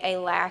a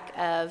lack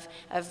of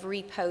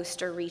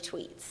repost or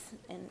retweets?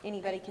 And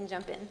anybody can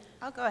jump in.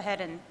 I'll go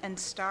ahead and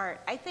start.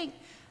 I think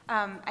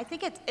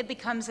it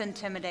becomes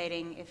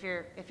intimidating if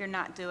you're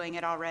not doing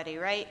it already,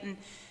 right?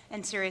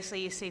 And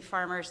seriously, you see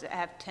farmers that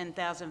have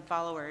 10,000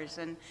 followers,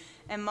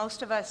 and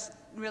most of us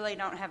really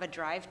don't have a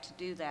drive to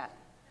do that.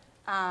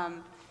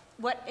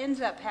 What ends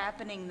up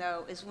happening,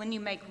 though, is when you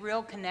make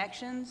real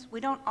connections, we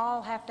don't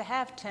all have to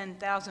have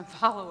 10,000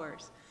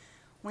 followers.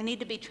 We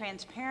need to be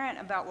transparent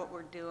about what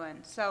we're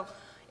doing. So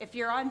if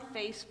you're on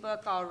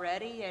Facebook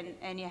already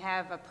and you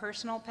have a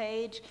personal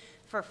page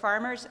for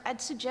farmers,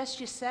 I'd suggest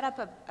you set up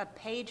a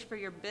page for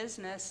your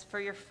business, for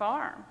your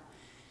farm.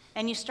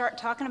 And you start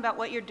talking about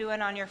what you're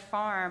doing on your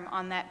farm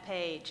on that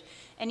page.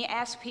 And you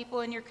ask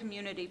people in your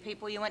community,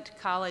 people you went to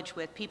college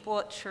with, people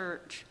at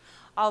church,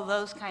 all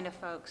those kind of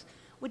folks.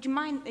 Would you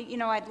mind,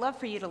 I'd love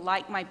for you to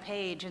like my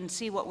page and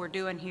see what we're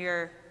doing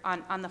here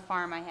on the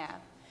farm I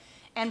have.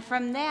 And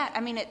from that,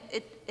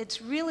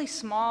 it's really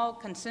small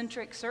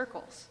concentric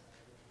circles.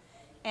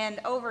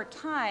 And over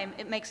time,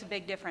 it makes a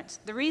big difference.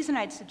 The reason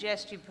I'd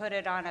suggest you put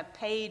it on a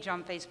page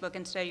on Facebook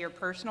instead of your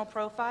personal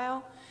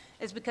profile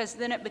is because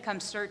then it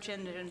becomes search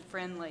engine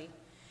friendly.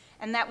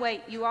 And that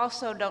way, you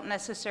also don't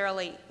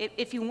necessarily,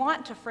 if you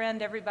want to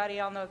friend everybody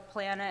on the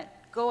planet,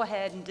 go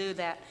ahead and do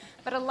that.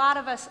 But a lot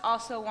of us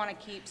also want to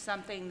keep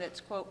something that's,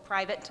 quote,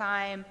 private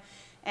time,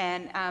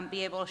 and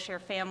be able to share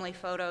family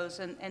photos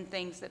and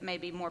things that may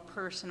be more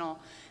personal.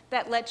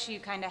 That lets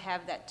you kind of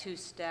have that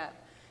two-step.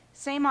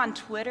 Same on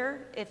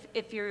Twitter.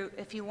 If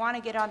you want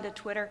to get onto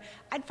Twitter,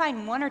 I'd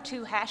find 1 or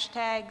 2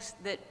 hashtags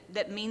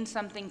that mean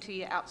something to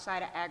you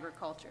outside of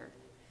agriculture.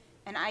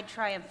 And I'd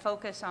try and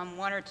focus on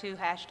 1 or 2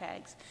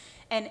 hashtags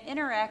and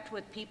interact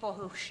with people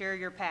who share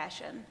your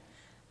passion.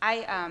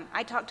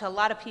 I talk to a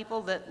lot of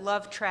people that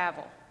love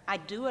travel. I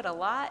do it a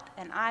lot,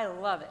 and I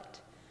love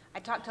it. I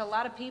talk to a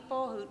lot of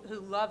people who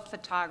love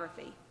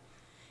photography.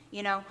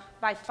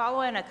 By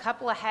following a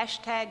couple of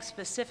hashtags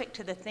specific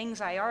to the things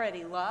I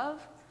already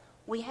love,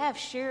 we have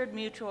shared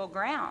mutual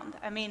ground.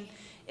 I mean,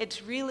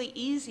 it's really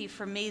easy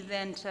for me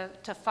then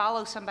to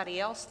follow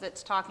somebody else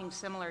that's talking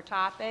similar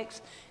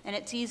topics, and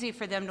it's easy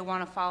for them to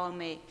want to follow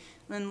me.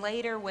 Then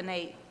later when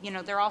they,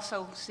 they're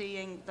also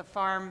seeing the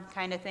farm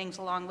kind of things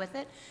along with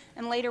it,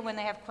 and later when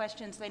they have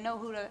questions, they know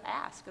who to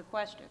ask a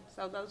question.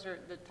 So those are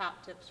the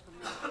top tips for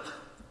me.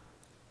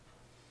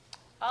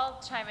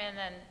 I'll chime in,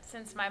 and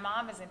since my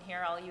mom isn't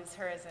here, I'll use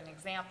her as an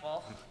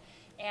example.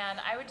 And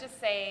I would just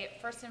say,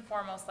 first and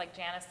foremost, like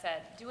Janice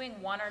said, doing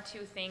one or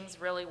two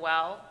things really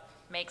well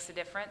makes a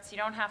difference. You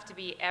don't have to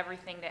be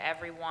everything to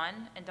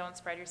everyone, and don't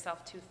spread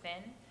yourself too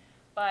thin.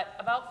 But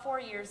about 4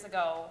 years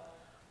ago,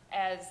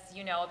 as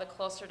you know, the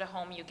closer to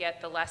home you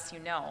get, the less you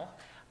know.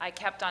 I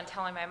kept on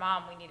telling my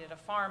mom we needed a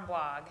farm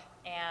blog,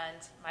 and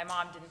my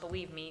mom didn't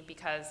believe me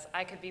because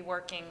I could be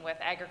working with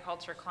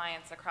agriculture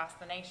clients across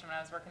the nation when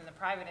I was working in the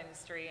private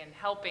industry and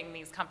helping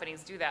these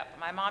companies do that, but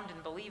my mom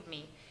didn't believe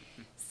me.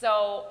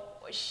 So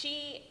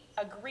she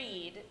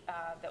agreed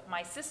that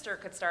my sister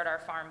could start our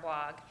farm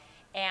blog,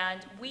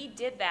 and we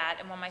did that.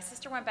 And when my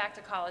sister went back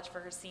to college for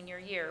her senior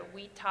year,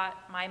 we taught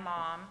my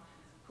mom,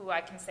 who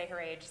I can say her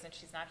age since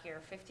she's not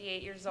here,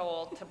 58 years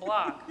old, to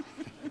blog.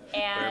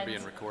 And We're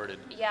being recorded.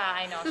 yeah,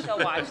 I know, she'll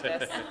watch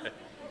this.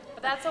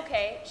 But that's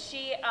okay.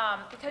 She,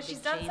 because she's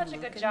done such a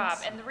good job.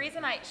 And the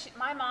reason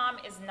my mom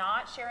is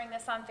not sharing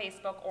this on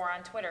Facebook or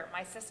on Twitter.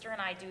 My sister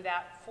and I do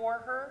that for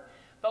her,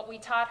 but we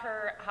taught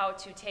her how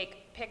to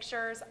take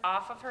pictures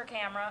off of her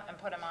camera and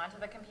put them onto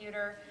the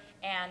computer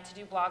and to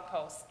do blog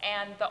posts.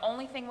 And the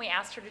only thing we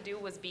asked her to do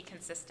was be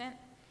consistent.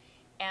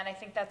 And I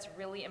think that's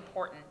really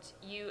important.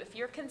 If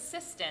you're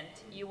consistent,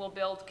 you will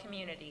build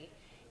community,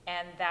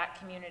 and that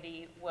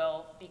community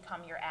will become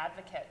your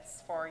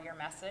advocates for your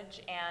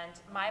message. And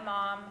my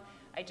mom,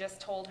 I just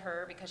told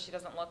her, because she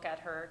doesn't look at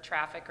her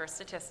traffic or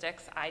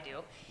statistics, I do,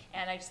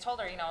 and I just told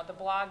her, the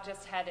blog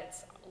just had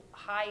its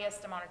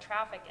highest amount of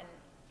traffic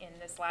in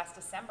this last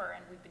December,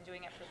 and we've been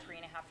doing it for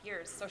 3.5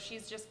 years. So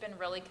she's just been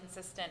really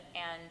consistent.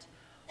 And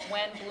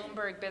when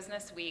Bloomberg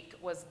Business Week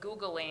was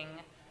Googling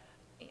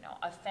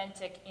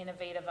authentic,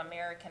 innovative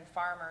American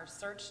farmers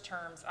search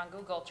terms on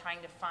Google,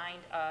 trying to find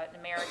an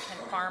American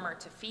farmer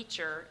to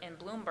feature in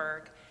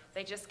Bloomberg,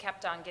 they just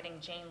kept on getting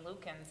Jane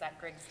Lukens at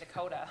Griggs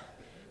Dakota,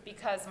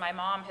 because my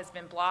mom has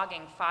been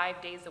blogging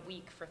 5 days a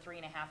week for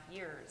 3.5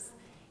 years.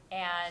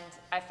 And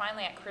I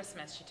finally, at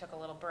Christmas, she took a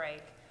little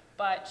break,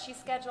 but she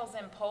schedules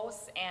in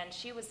posts, and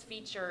she was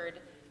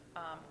featured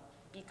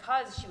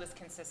because she was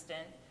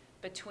consistent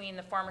between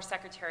the former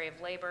Secretary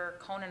of Labor,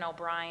 Conan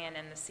O'Brien,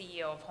 and the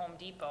CEO of Home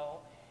Depot,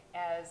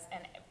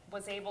 and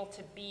was able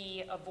to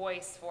be a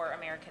voice for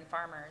American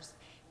farmers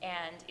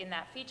and in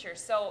that feature.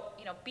 So,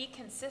 be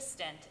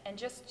consistent and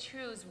just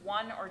choose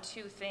one or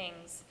two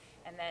things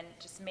and then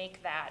just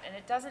make that. And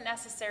it doesn't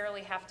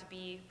necessarily have to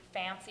be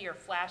fancy or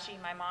flashy.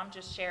 My mom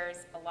just shares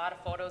a lot of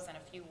photos and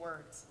a few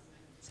words.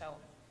 So,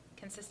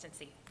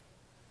 consistency.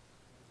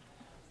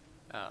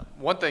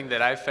 One thing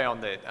that I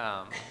found that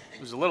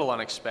was a little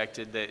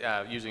unexpected,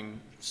 that using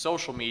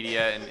social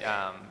media and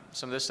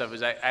some of this stuff,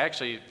 is I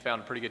actually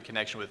found a pretty good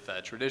connection with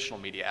traditional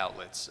media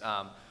outlets.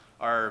 I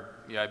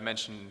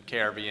mentioned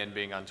KRVN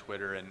being on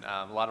Twitter, and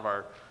a lot of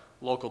our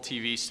local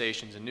TV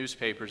stations and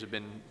newspapers have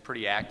been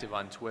pretty active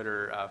on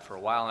Twitter for a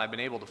while, and I've been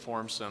able to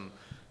form some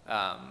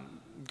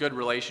good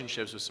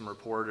relationships with some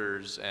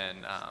reporters and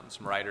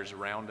some writers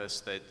around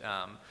us that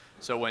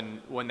so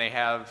when they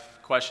have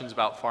questions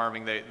about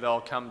farming,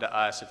 they'll come to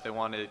us if they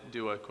want to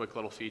do a quick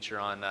little feature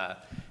on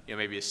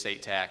maybe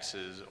estate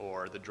taxes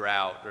or the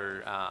drought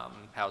or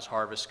how's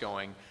harvest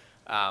going.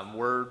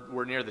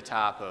 We're near the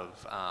top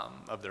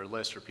of their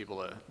list for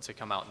people to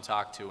come out and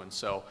talk to, and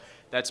so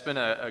that's been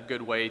a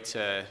good way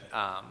to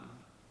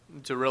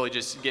really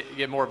just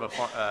get more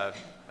of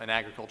an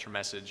agriculture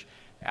message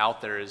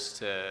out there, is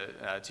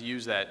to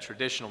use that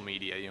traditional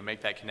media, make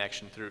that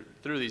connection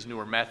through these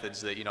newer methods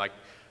that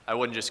I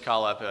wouldn't just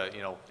call up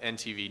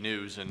NTV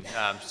News and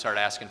start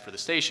asking for the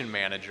station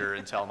manager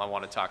and tell him I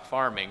want to talk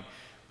farming,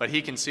 but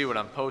he can see what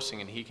I'm posting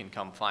and he can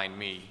come find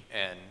me,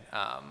 and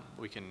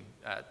we can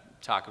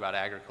talk about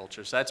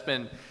agriculture. So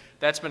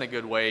that's been a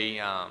good way,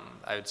 I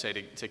would say,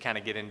 to kind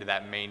of get into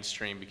that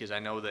mainstream, because I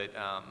know that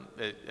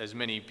as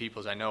many people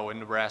as I know in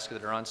Nebraska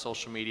that are on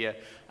social media,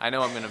 I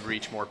know I'm going to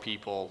reach more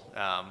people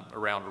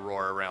around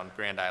Aurora, around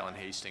Grand Island,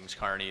 Hastings,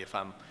 Kearney, if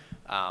I'm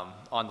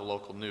on the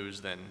local news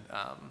than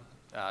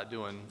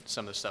doing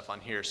some of the stuff on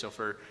here. So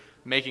for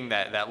making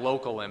that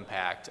local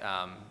impact,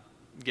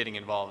 getting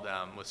involved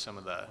with some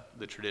of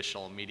the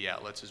traditional media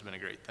outlets has been a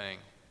great thing.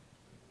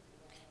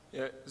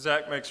 Yeah,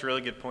 Zach makes a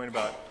really good point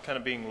about kind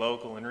of being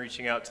local and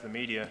reaching out to the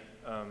media.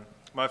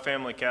 My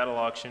family cattle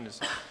auction is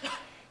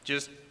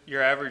just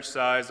your average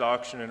size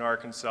auction in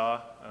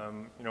Arkansas.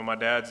 My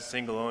dad's a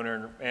single owner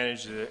and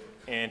manages it,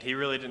 and he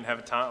really didn't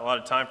have a lot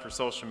of time for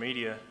social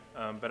media,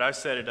 but I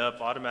set it up,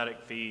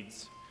 automatic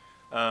feeds,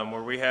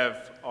 where we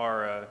have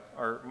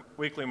our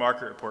weekly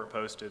market report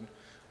posted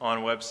on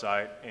a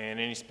website and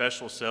any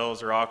special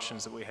sales or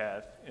auctions that we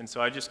have. And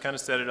so I just kind of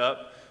set it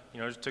up,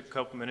 just took a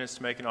couple minutes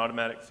to make an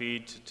automatic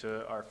feed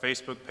to our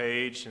Facebook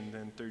page and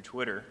then through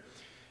Twitter.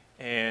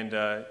 And,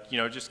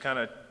 just kind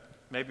of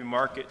maybe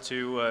market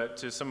to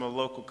some of the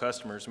local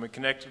customers. And we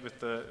connected with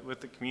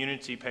the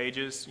community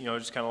pages,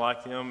 just kind of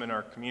like them and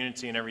our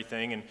community and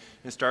everything, and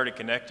started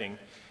connecting.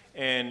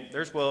 And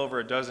there's well over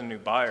a dozen new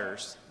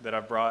buyers that I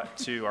brought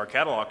to our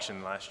cattle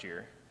auction last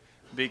year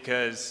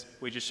because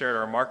we just shared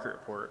our market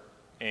report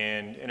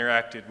and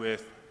interacted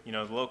with,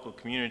 the local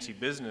community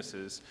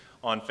businesses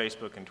on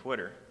Facebook and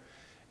Twitter.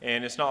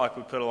 And it's not like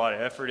we put a lot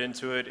of effort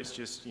into it. It's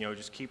just,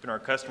 just keeping our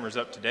customers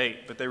up to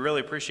date. But they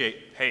really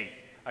appreciate, hey,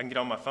 I can get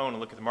on my phone and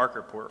look at the market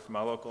report from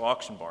my local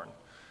auction barn.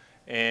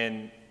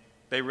 And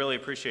they really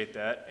appreciate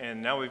that.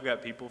 And now we've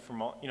got people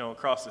from,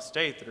 across the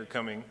state that are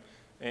coming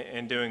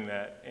and doing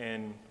that.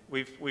 And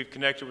we've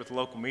connected with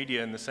local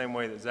media in the same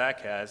way that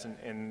Zach has,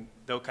 and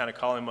they'll kind of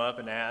call him up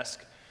and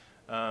ask,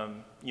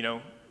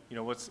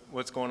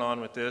 what's going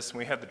on with this? And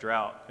we had the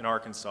drought in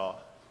Arkansas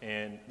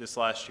and this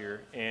last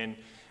year. And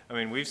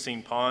we've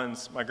seen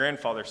ponds. My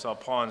grandfather saw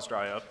ponds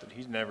dry up that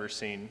he's never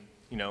seen,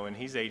 and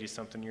he's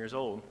 80-something years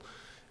old,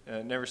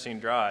 never seen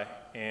dry.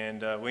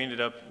 And we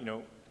ended up,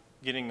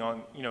 getting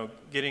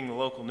the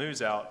local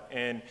news out.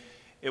 And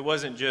it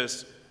wasn't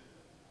just,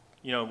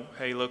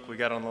 hey, look, we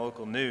got on the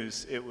local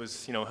news. It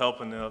was,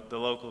 helping the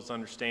locals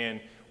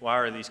understand, why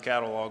are these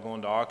cattle all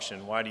going to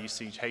auction? Why do you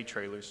see hay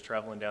trailers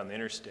traveling down the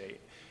interstate?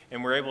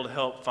 And we're able to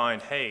help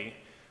find hay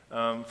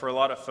for a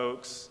lot of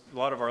folks, a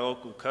lot of our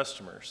local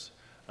customers,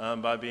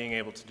 by being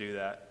able to do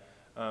that.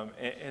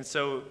 And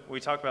so we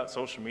talk about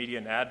social media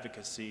and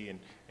advocacy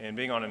and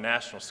being on a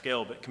national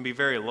scale, but it can be a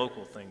very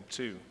local thing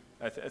too.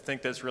 I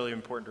think that's really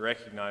important to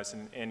recognize,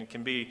 and it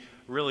can be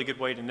a really good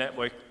way to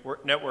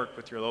network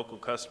with your local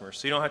customers.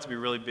 So you don't have to be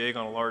really big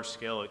on a large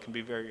scale. It can be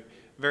a very,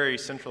 very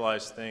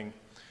centralized thing.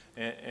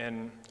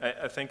 And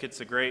I think it's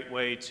a great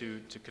way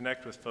to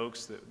connect with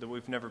folks that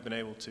we've never been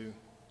able to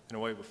in a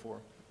way before.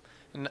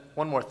 And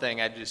one more thing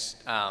I'd just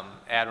add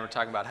when we're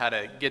talking about how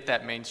to get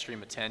that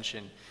mainstream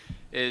attention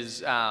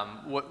is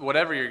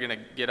whatever you're going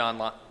to get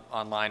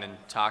online and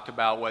talk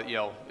about,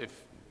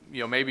 if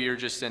maybe you're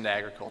just into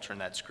agriculture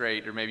and that's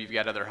great, or maybe you've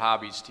got other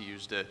hobbies to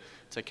use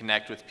to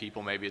connect with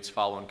people. Maybe it's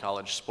following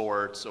college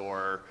sports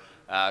or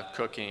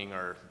cooking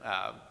or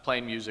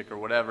playing music or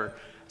whatever.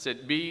 I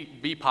said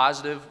be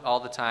positive all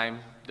the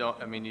time.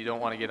 You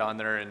don't want to get on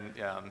there and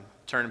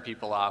turning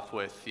people off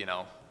with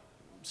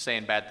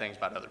saying bad things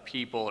about other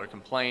people or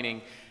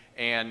complaining,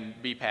 and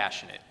be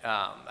passionate.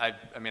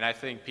 I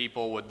think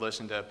people would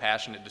listen to a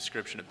passionate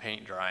description of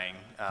paint drying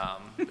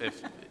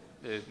if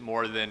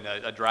more than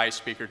a dry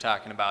speaker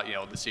talking about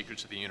the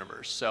secrets of the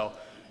universe. So,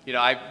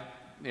 I've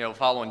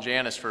following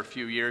Janice for a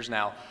few years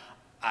now.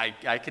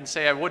 I can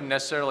say I wouldn't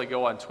necessarily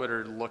go on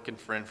Twitter looking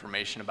for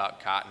information about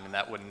cotton, and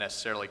that wouldn't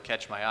necessarily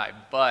catch my eye.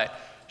 But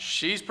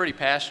she's pretty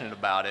passionate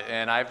about it,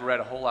 and I've read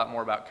a whole lot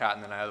more about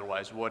cotton than I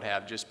otherwise would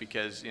have, just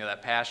because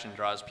that passion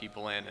draws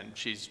people in, and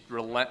she's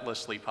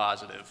relentlessly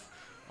positive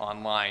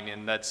online,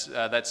 and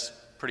that's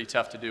pretty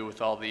tough to do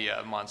with all the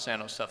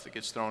Monsanto stuff that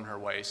gets thrown her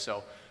way.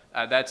 So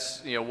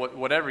that's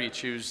whatever you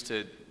choose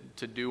to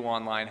do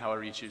online,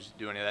 however you choose to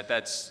do any of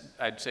that.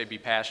 I'd say be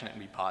passionate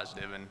and be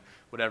positive, and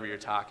whatever you're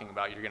talking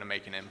about, you're going to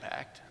make an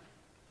impact.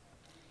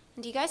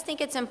 Do you guys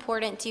think it's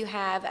important to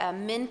have a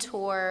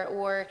mentor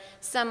or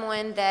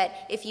someone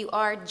that, if you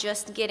are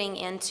just getting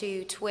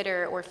into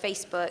Twitter or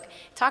Facebook,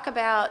 talk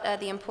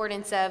about the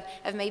importance of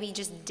maybe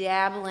just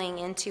dabbling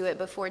into it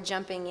before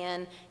jumping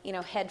in,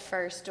 head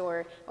first,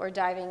 or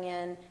diving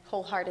in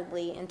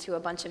wholeheartedly into a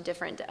bunch of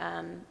different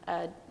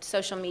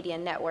social media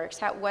networks?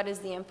 What is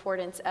the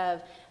importance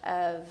of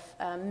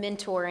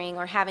mentoring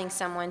or having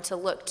someone to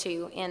look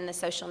to in the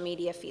social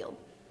media field?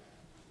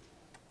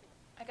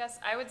 I guess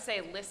I would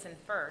say listen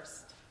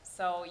first.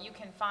 So you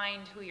can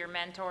find who your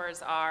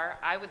mentors are.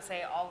 I would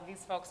say all of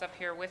these folks up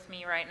here with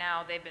me right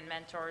now, they've been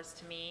mentors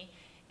to me.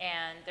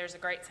 And there's a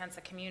great sense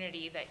of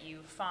community that you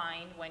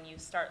find when you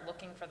start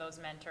looking for those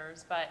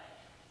mentors. But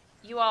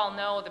you all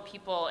know the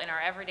people in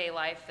our everyday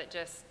life that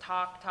just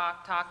talk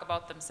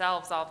about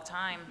themselves all the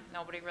time.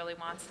 Nobody really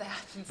wants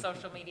that in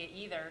social media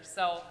either.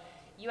 So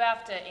you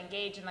have to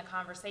engage in the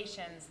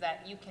conversations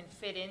that you can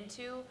fit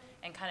into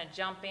and kind of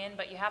jump in,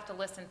 but you have to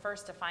listen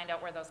first to find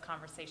out where those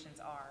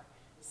conversations are.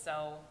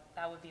 So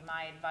that would be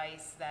my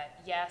advice,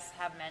 that yes,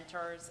 have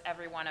mentors.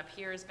 Everyone up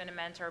here has been a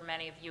mentor.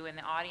 Many of you in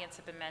the audience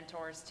have been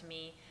mentors to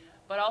me.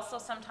 But also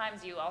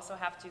sometimes you also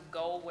have to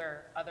go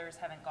where others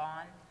haven't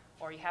gone,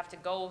 or you have to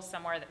go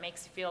somewhere that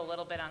makes you feel a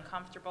little bit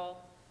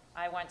uncomfortable.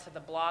 I went to the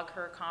Blog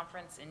Her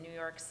conference in New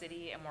York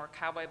City and wore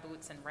cowboy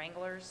boots and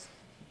Wranglers.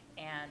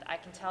 And I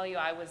can tell you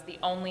I was the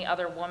only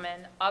other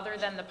woman, other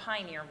than the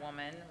pioneer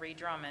woman, Ree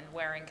Drummond,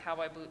 wearing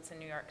cowboy boots in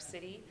New York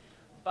City.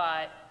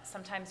 But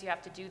sometimes you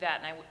have to do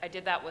that, and I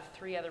did that with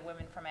 3 other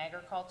women from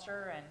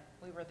agriculture, and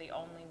we were the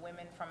only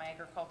women from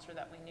agriculture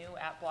that we knew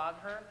at Blog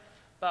Her.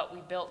 But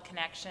we built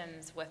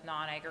connections with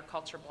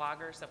non-agriculture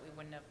bloggers that we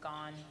wouldn't have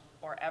gone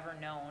or ever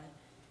known.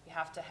 You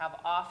have to have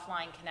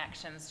offline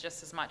connections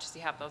just as much as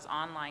you have those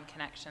online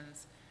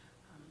connections.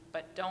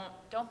 But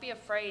don't be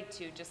afraid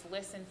to just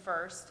listen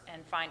first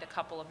and find a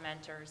couple of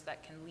mentors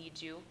that can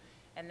lead you,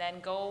 and then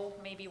go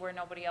maybe where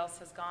nobody else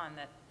has gone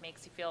that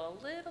makes you feel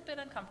a little bit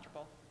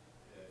uncomfortable.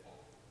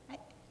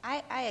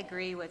 I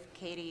agree with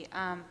Katie.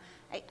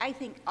 I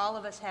think all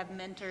of us have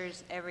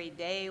mentors every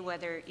day,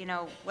 whether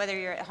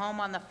you're at home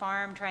on the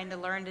farm trying to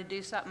learn to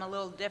do something a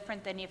little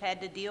different than you've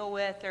had to deal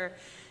with, or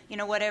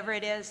whatever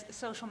it is.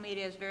 Social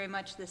media is very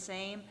much the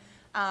same.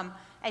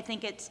 I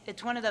think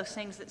it's one of those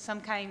things that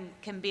sometimes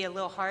can be a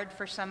little hard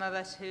for some of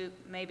us who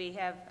maybe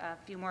have a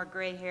few more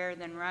gray hair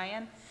than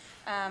Ryan,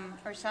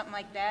 or something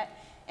like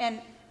that, and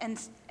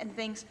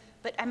things.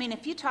 But I mean,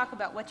 if you talk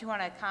about what you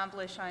want to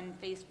accomplish on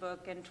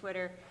Facebook and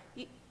Twitter,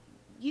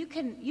 you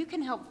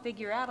can help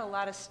figure out a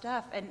lot of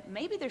stuff. And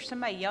maybe there's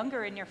somebody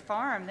younger in your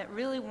farm that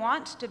really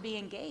wants to be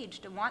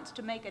engaged and wants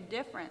to make a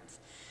difference,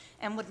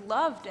 and would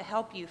love to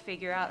help you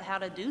figure out how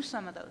to do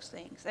some of those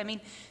things. I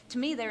mean, to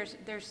me, there's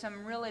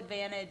some real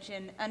advantage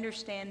in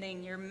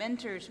understanding your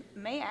mentors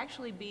may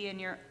actually be in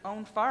your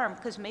own farm,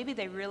 because maybe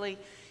they really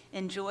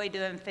enjoy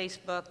doing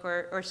Facebook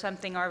or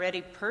something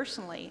already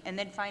personally, and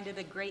then find it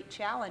a great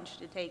challenge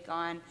to take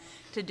on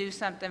to do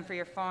something for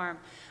your farm.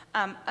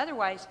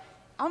 Otherwise,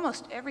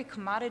 almost every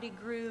commodity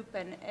group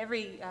and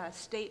every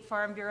state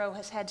farm bureau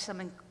has had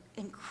some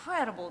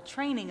incredible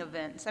training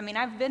events. I mean,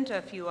 I've been to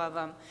a few of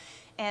them.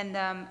 And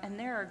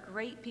there are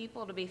great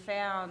people to be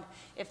found,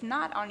 if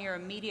not on your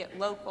immediate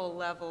local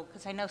level,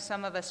 because I know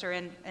some of us are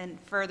in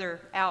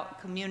further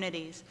out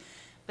communities.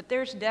 But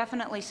there's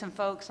definitely some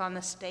folks on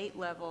the state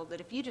level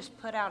that if you just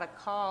put out a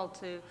call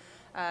to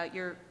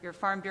your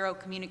Farm Bureau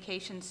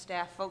communications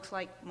staff, folks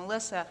like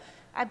Melissa,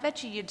 I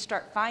bet you'd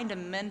start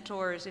finding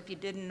mentors if you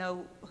didn't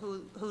know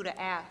who to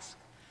ask.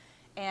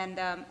 And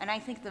I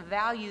think the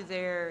value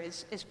there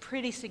is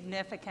pretty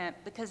significant,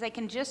 because they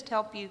can just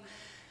help you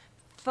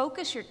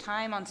focus your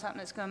time on something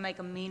that's going to make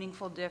a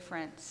meaningful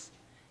difference.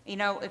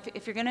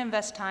 If you're going to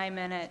invest time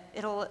in it,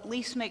 it'll at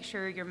least make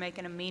sure you're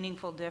making a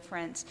meaningful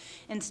difference,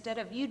 instead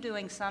of you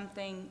doing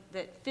something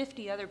that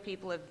 50 other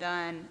people have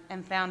done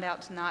and found out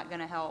it's not going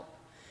to help.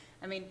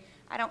 I mean,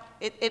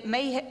 it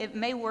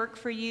may work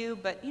for you,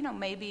 but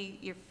maybe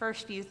your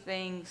first few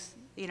things,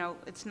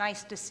 it's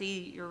nice to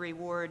see your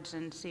rewards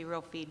and see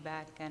real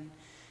feedback and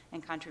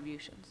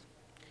contributions.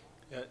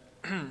 Yeah,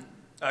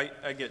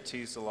 I get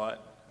teased a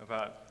lot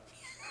about.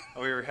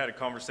 We had a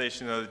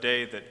conversation the other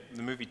day that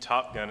the movie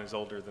Top Gun is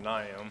older than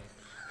I am,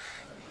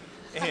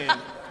 and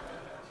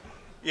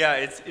yeah,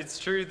 it's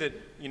true that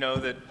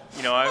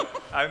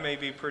I may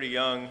be pretty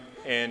young,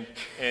 and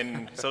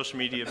social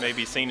media may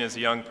be seen as a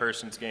young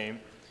person's game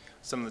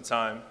some of the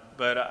time.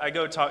 But I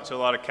go talk to a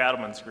lot of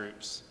cattlemen's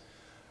groups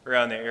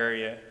around the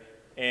area,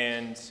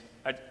 and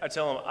I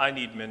tell them I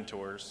need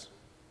mentors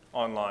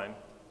online.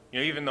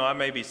 Even though I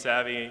may be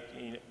savvy,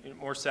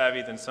 more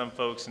savvy than some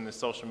folks in the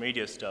social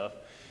media stuff,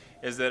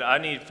 is that I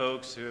need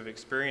folks who have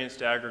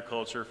experienced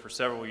agriculture for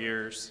several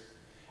years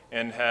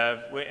and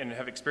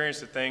have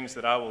experienced the things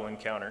that I will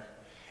encounter.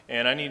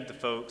 And I need the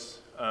folks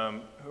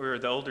who are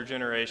the older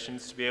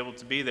generations to be able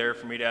to be there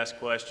for me to ask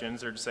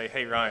questions, or to say,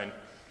 hey, Ryan,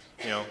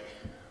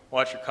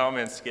 watch your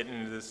comments get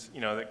into this,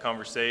 that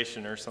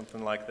conversation or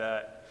something like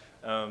that.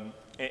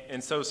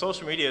 And so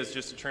social media is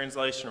just a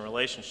translation of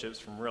relationships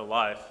from real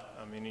life.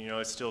 I mean,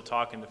 it's still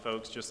talking to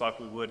folks just like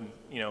we would,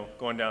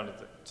 going down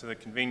to the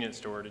convenience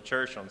store or to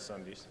church on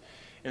Sundays.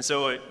 And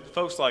so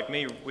folks like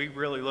me, we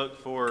really look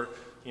for,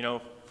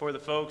 for the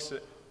folks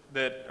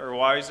that are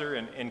wiser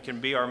and can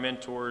be our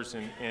mentors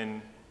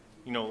in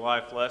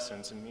life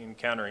lessons and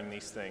encountering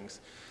these things.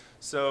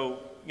 So,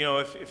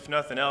 if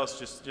nothing else,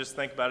 just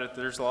think about it.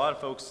 There's a lot of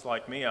folks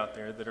like me out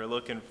there that are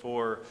looking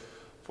for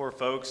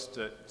folks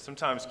to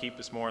sometimes keep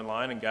us more in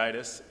line and guide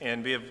us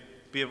and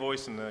be a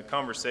voice in the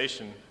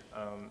conversation,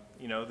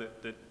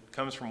 that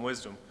comes from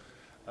wisdom.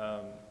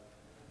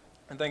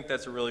 I think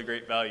that's a really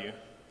great value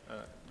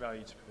to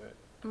it.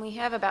 We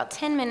have about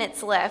 10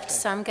 minutes left,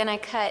 so I'm going to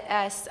cut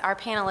our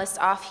panelists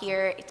off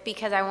here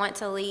because I want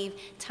to leave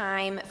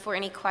time for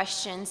any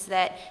questions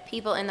that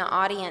people in the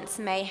audience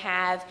may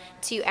have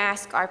to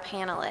ask our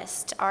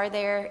panelists. Are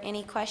there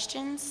any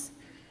questions?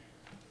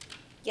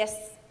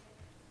 Yes?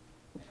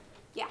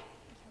 Yeah.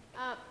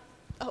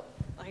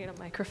 I get a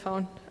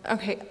microphone.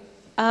 Okay.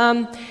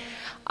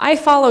 I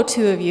follow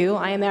two of you.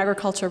 I am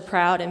Agriculture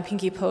Proud and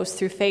Pinky Post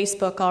through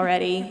Facebook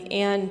already.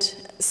 And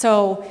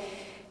so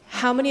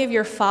how many of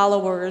your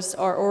followers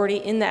are already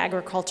in the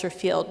agriculture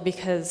field?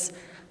 Because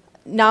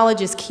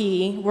knowledge is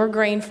key. We're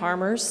grain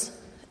farmers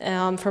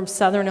from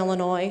Southern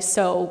Illinois,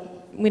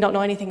 so we don't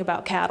know anything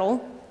about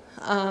cattle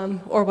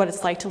or what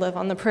it's like to live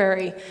on the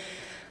prairie.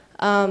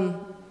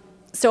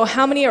 So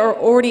how many are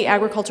already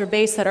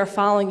agriculture-based that are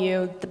following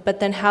you, but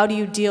then how do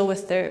you deal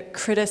with the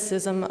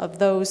criticism of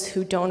those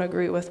who don't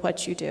agree with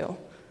what you do?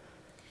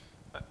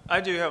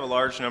 I do have a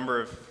large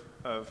number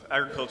of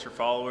agriculture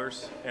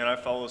followers, and I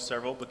follow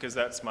several because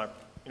that's my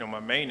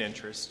main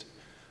interest.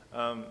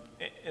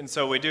 And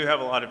so we do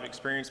have a lot of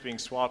experience being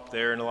swapped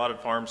there and a lot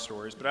of farm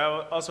stories. But I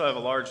also have a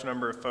large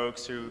number of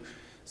folks who,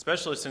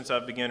 especially since I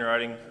began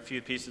writing a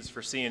few pieces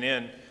for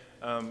CNN,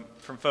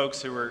 from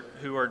folks who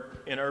are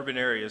in urban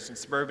areas and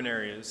suburban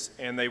areas,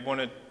 and they want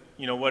to,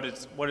 you know, what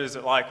is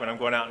it like when I'm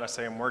going out and I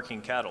say I'm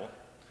working cattle?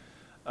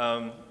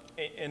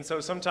 And so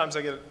sometimes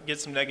I get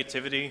some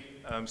negativity,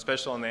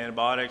 especially on the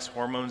antibiotics,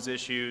 hormones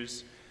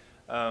issues,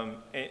 and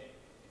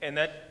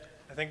that,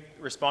 I think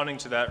responding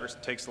to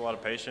that takes a lot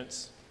of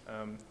patience.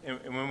 And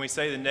when we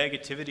say the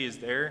negativity is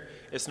there,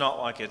 it's not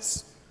like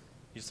it's,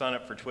 you sign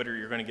up for Twitter,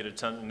 you're going to get a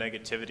ton of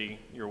negativity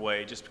your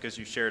way just because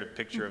you shared a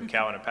picture of a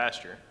cow in a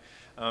pasture.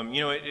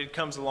 You know, it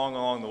comes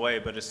along the way,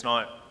 but it's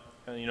not,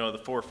 you know, the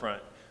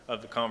forefront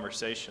of the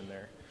conversation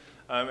there.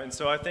 And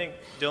so I think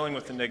dealing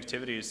with the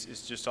negativity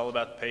is just all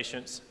about the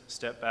patience,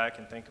 step back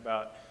and think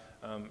about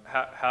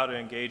how to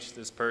engage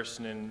this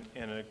person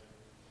in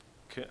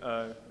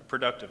a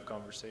productive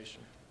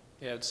conversation.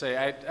 Yeah,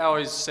 I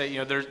always say, you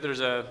know, there's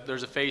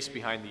a face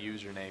behind the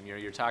username. You know,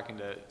 you're talking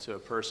to a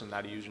person,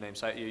 not a username.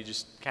 So you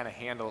just kind of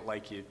handle it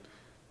like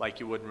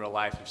you would in real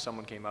life. If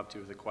someone came up to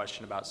you with a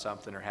question about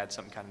something or had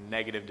something kind of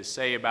negative to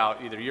say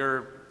about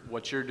either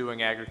what you're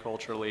doing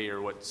agriculturally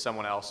or what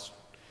someone else,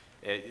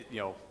 you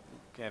know,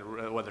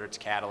 and whether it's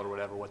cattle or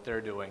whatever, what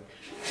they're doing,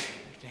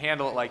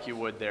 handle it like you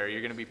would there.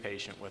 You're going to be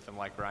patient with them,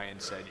 like Brian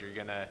said. You're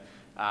going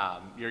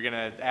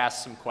to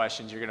ask some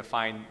questions. You're going to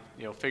find,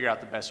 you know, figure out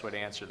the best way to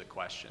answer the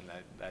question.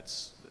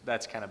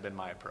 That's kind of been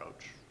my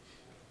approach.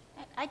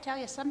 I tell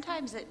you,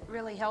 sometimes it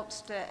really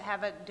helps to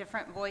have a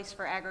different voice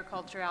for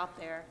agriculture out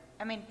there.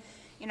 I mean,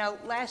 you know,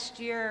 last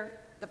year,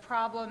 the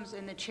problems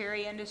in the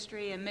cherry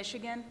industry in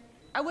Michigan,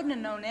 I wouldn't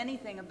have known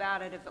anything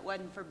about it if it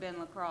wasn't for Ben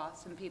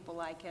LaCrosse and people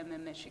like him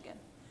in Michigan,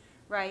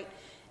 right?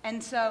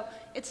 And so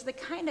it's the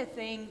kind of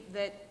thing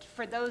that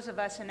for those of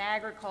us in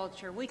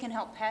agriculture, we can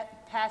help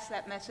pass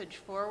that message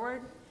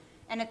forward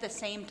and at the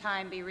same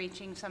time be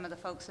reaching some of the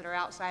folks that are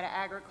outside of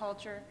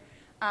agriculture.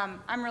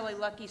 I'm really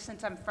lucky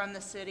since I'm from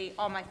the city,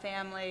 all my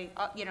family,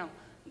 you know,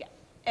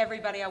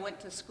 everybody I went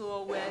to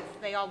school with,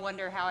 they all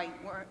wonder how I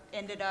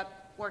ended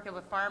up working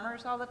with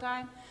farmers all the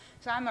time.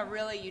 So I'm a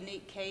really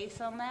unique case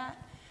on that.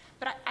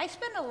 But I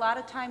spend a lot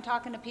of time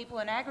talking to people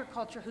in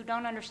agriculture who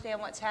don't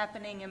understand what's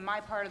happening in my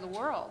part of the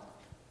world.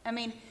 I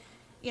mean,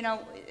 you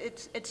know,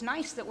 it's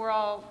nice that we're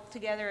all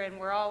together and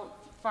we're all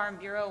Farm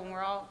Bureau and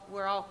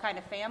we're all kind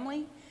of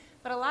family.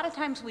 But a lot of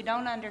times we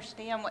don't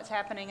understand what's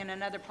happening in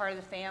another part of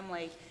the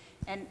family.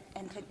 And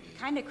to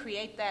kind of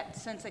create that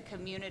sense of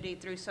community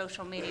through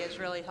social media is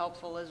really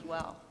helpful as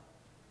well.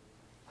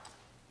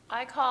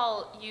 I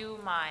call you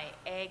my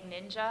ag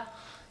ninja,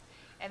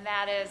 and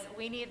that is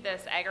we need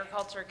this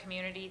agriculture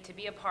community to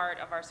be a part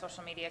of our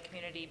social media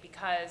community,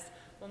 because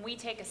when we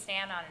take a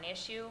stand on an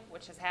issue,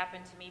 which has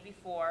happened to me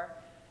before,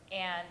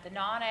 and the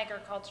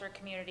non-agriculture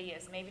community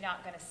is maybe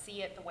not going to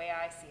see it the way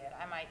I see it.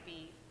 I might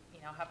be,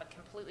 you know, have a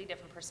completely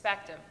different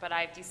perspective, but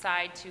I've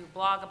decided to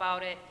blog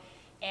about it.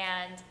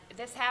 And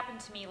this happened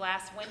to me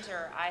last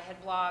winter. I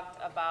had blogged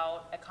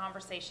about a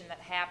conversation that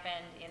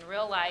happened in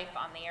real life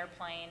on the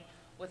airplane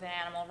with an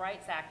animal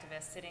rights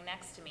activist sitting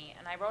next to me.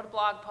 And I wrote a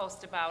blog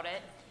post about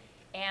it,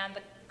 and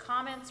the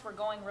comments were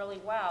going really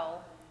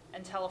well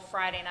until a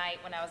Friday night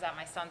when I was at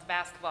my son's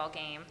basketball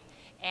game,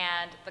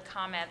 and the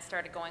comments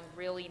started going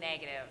really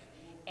negative.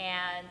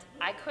 And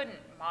I couldn't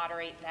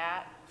moderate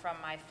that from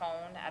my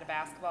phone at a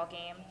basketball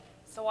game.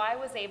 So I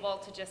was able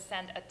to just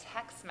send a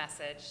text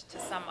message to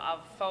some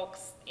of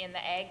folks in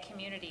the ag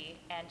community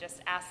and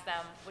just ask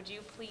them, would you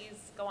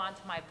please go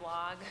onto my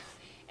blog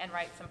and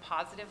write some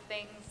positive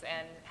things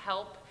and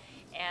help?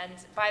 And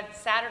by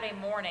Saturday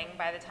morning,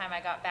 by the time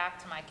I got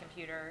back to my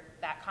computer,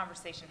 that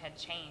conversation had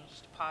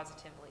changed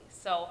positively.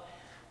 So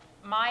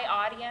my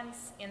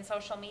audience in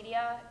social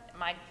media,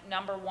 my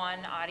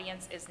 #1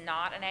 audience is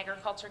not an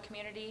agriculture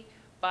community,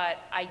 but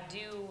I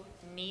do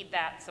need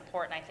that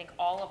support, and I think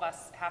all of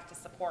us have to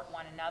support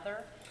one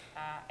another.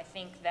 I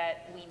think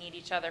that we need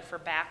each other for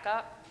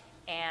backup,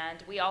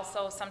 and we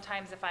also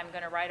sometimes, if I'm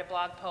going to write a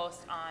blog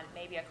post on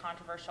maybe a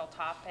controversial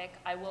topic,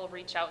 I will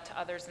reach out to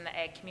others in the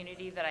ag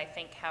community that I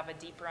think have a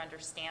deeper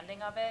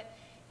understanding of it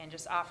and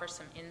just offer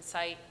some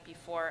insight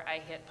before I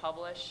hit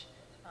publish,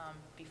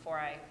 before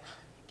I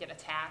get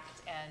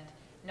attacked, and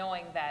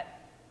knowing that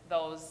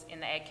those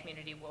in the ag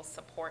community will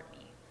support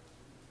me.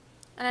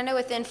 And I know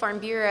within Farm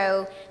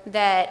Bureau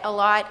that a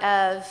lot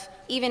of,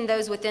 even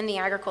those within the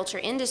agriculture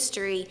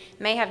industry,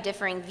 may have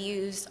differing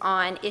views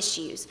on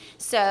issues.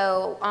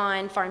 So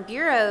on Farm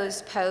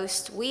Bureau's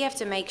post, we have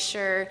to make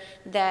sure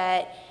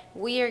that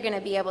we are going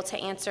to be able to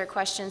answer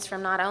questions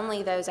from not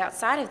only those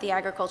outside of the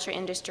agriculture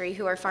industry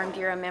who are Farm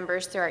Bureau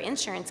members through our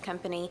insurance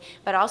company,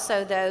 but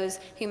also those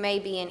who may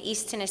be in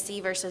East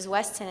Tennessee versus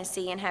West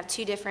Tennessee and have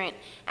two different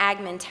ag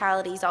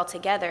mentalities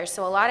altogether.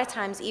 So a lot of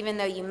times, even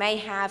though you may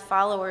have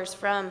followers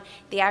from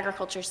the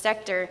agriculture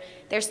sector,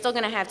 they're still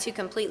going to have two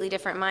completely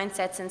different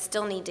mindsets and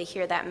still need to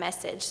hear that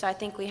message. So I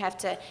think we have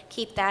to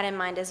keep that in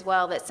mind as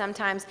well, that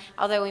sometimes,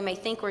 although we may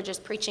think we're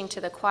just preaching to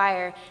the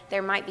choir,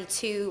 there might be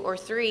 2 or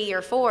 3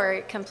 or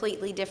 4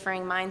 completely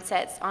differing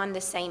mindsets on the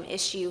same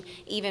issue,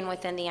 even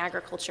within the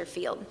agriculture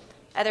field.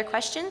 Other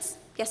questions?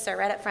 Yes, sir,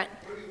 right up front.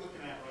 What are you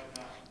looking at right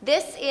now?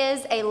 This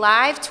is a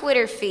live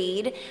Twitter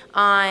feed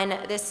on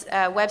this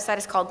website.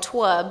 Is called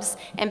Twubs,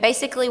 and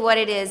basically what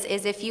it is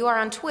if you are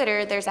on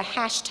Twitter, there's a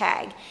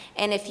hashtag,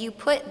 and if you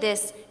put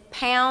this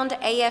pound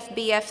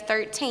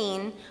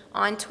AFBF13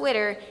 on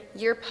Twitter,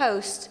 your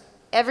post,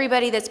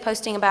 everybody that's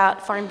posting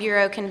about Farm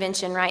Bureau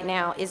Convention right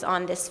now is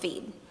on this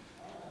feed.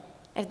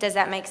 Does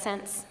that make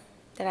sense?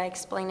 Did I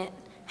explain it?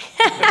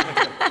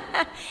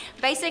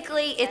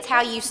 Basically, it's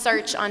how you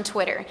search on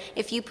Twitter.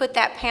 If you put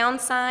that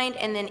pound sign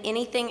and then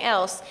anything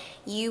else,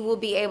 you will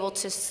be able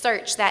to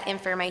search that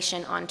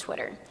information on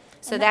Twitter.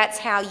 So that's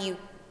how you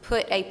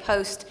put a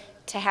post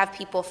to have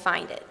people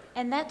find it.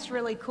 And that's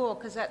really cool,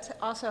 because that's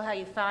also how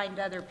you find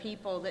other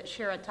people that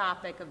share a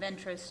topic of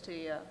interest to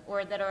you,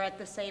 or that are at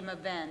the same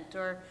event,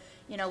 or,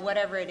 you know,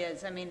 whatever it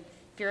is. I mean,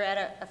 if you're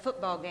at a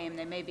football game,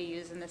 they may be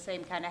using the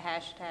same kind of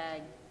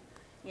hashtag.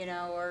 You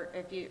know, or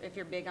if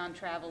you're big on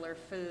travel or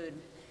food,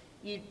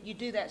 you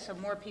do that so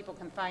more people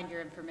can find your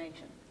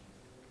information.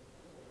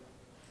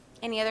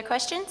 Any other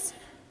questions?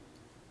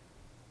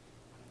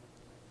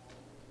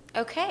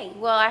 Okay,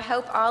 well, I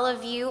hope all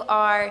of you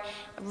are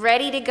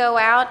ready to go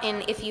out,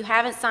 and if you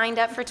haven't signed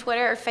up for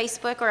Twitter or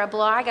Facebook or a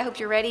blog, I hope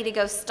you're ready to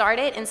go start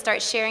it and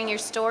start sharing your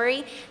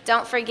story.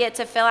 Don't forget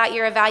to fill out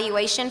your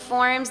evaluation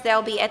forms.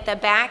 They'll be at the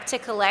back to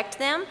collect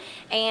them,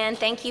 and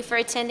thank you for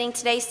attending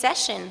today's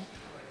session.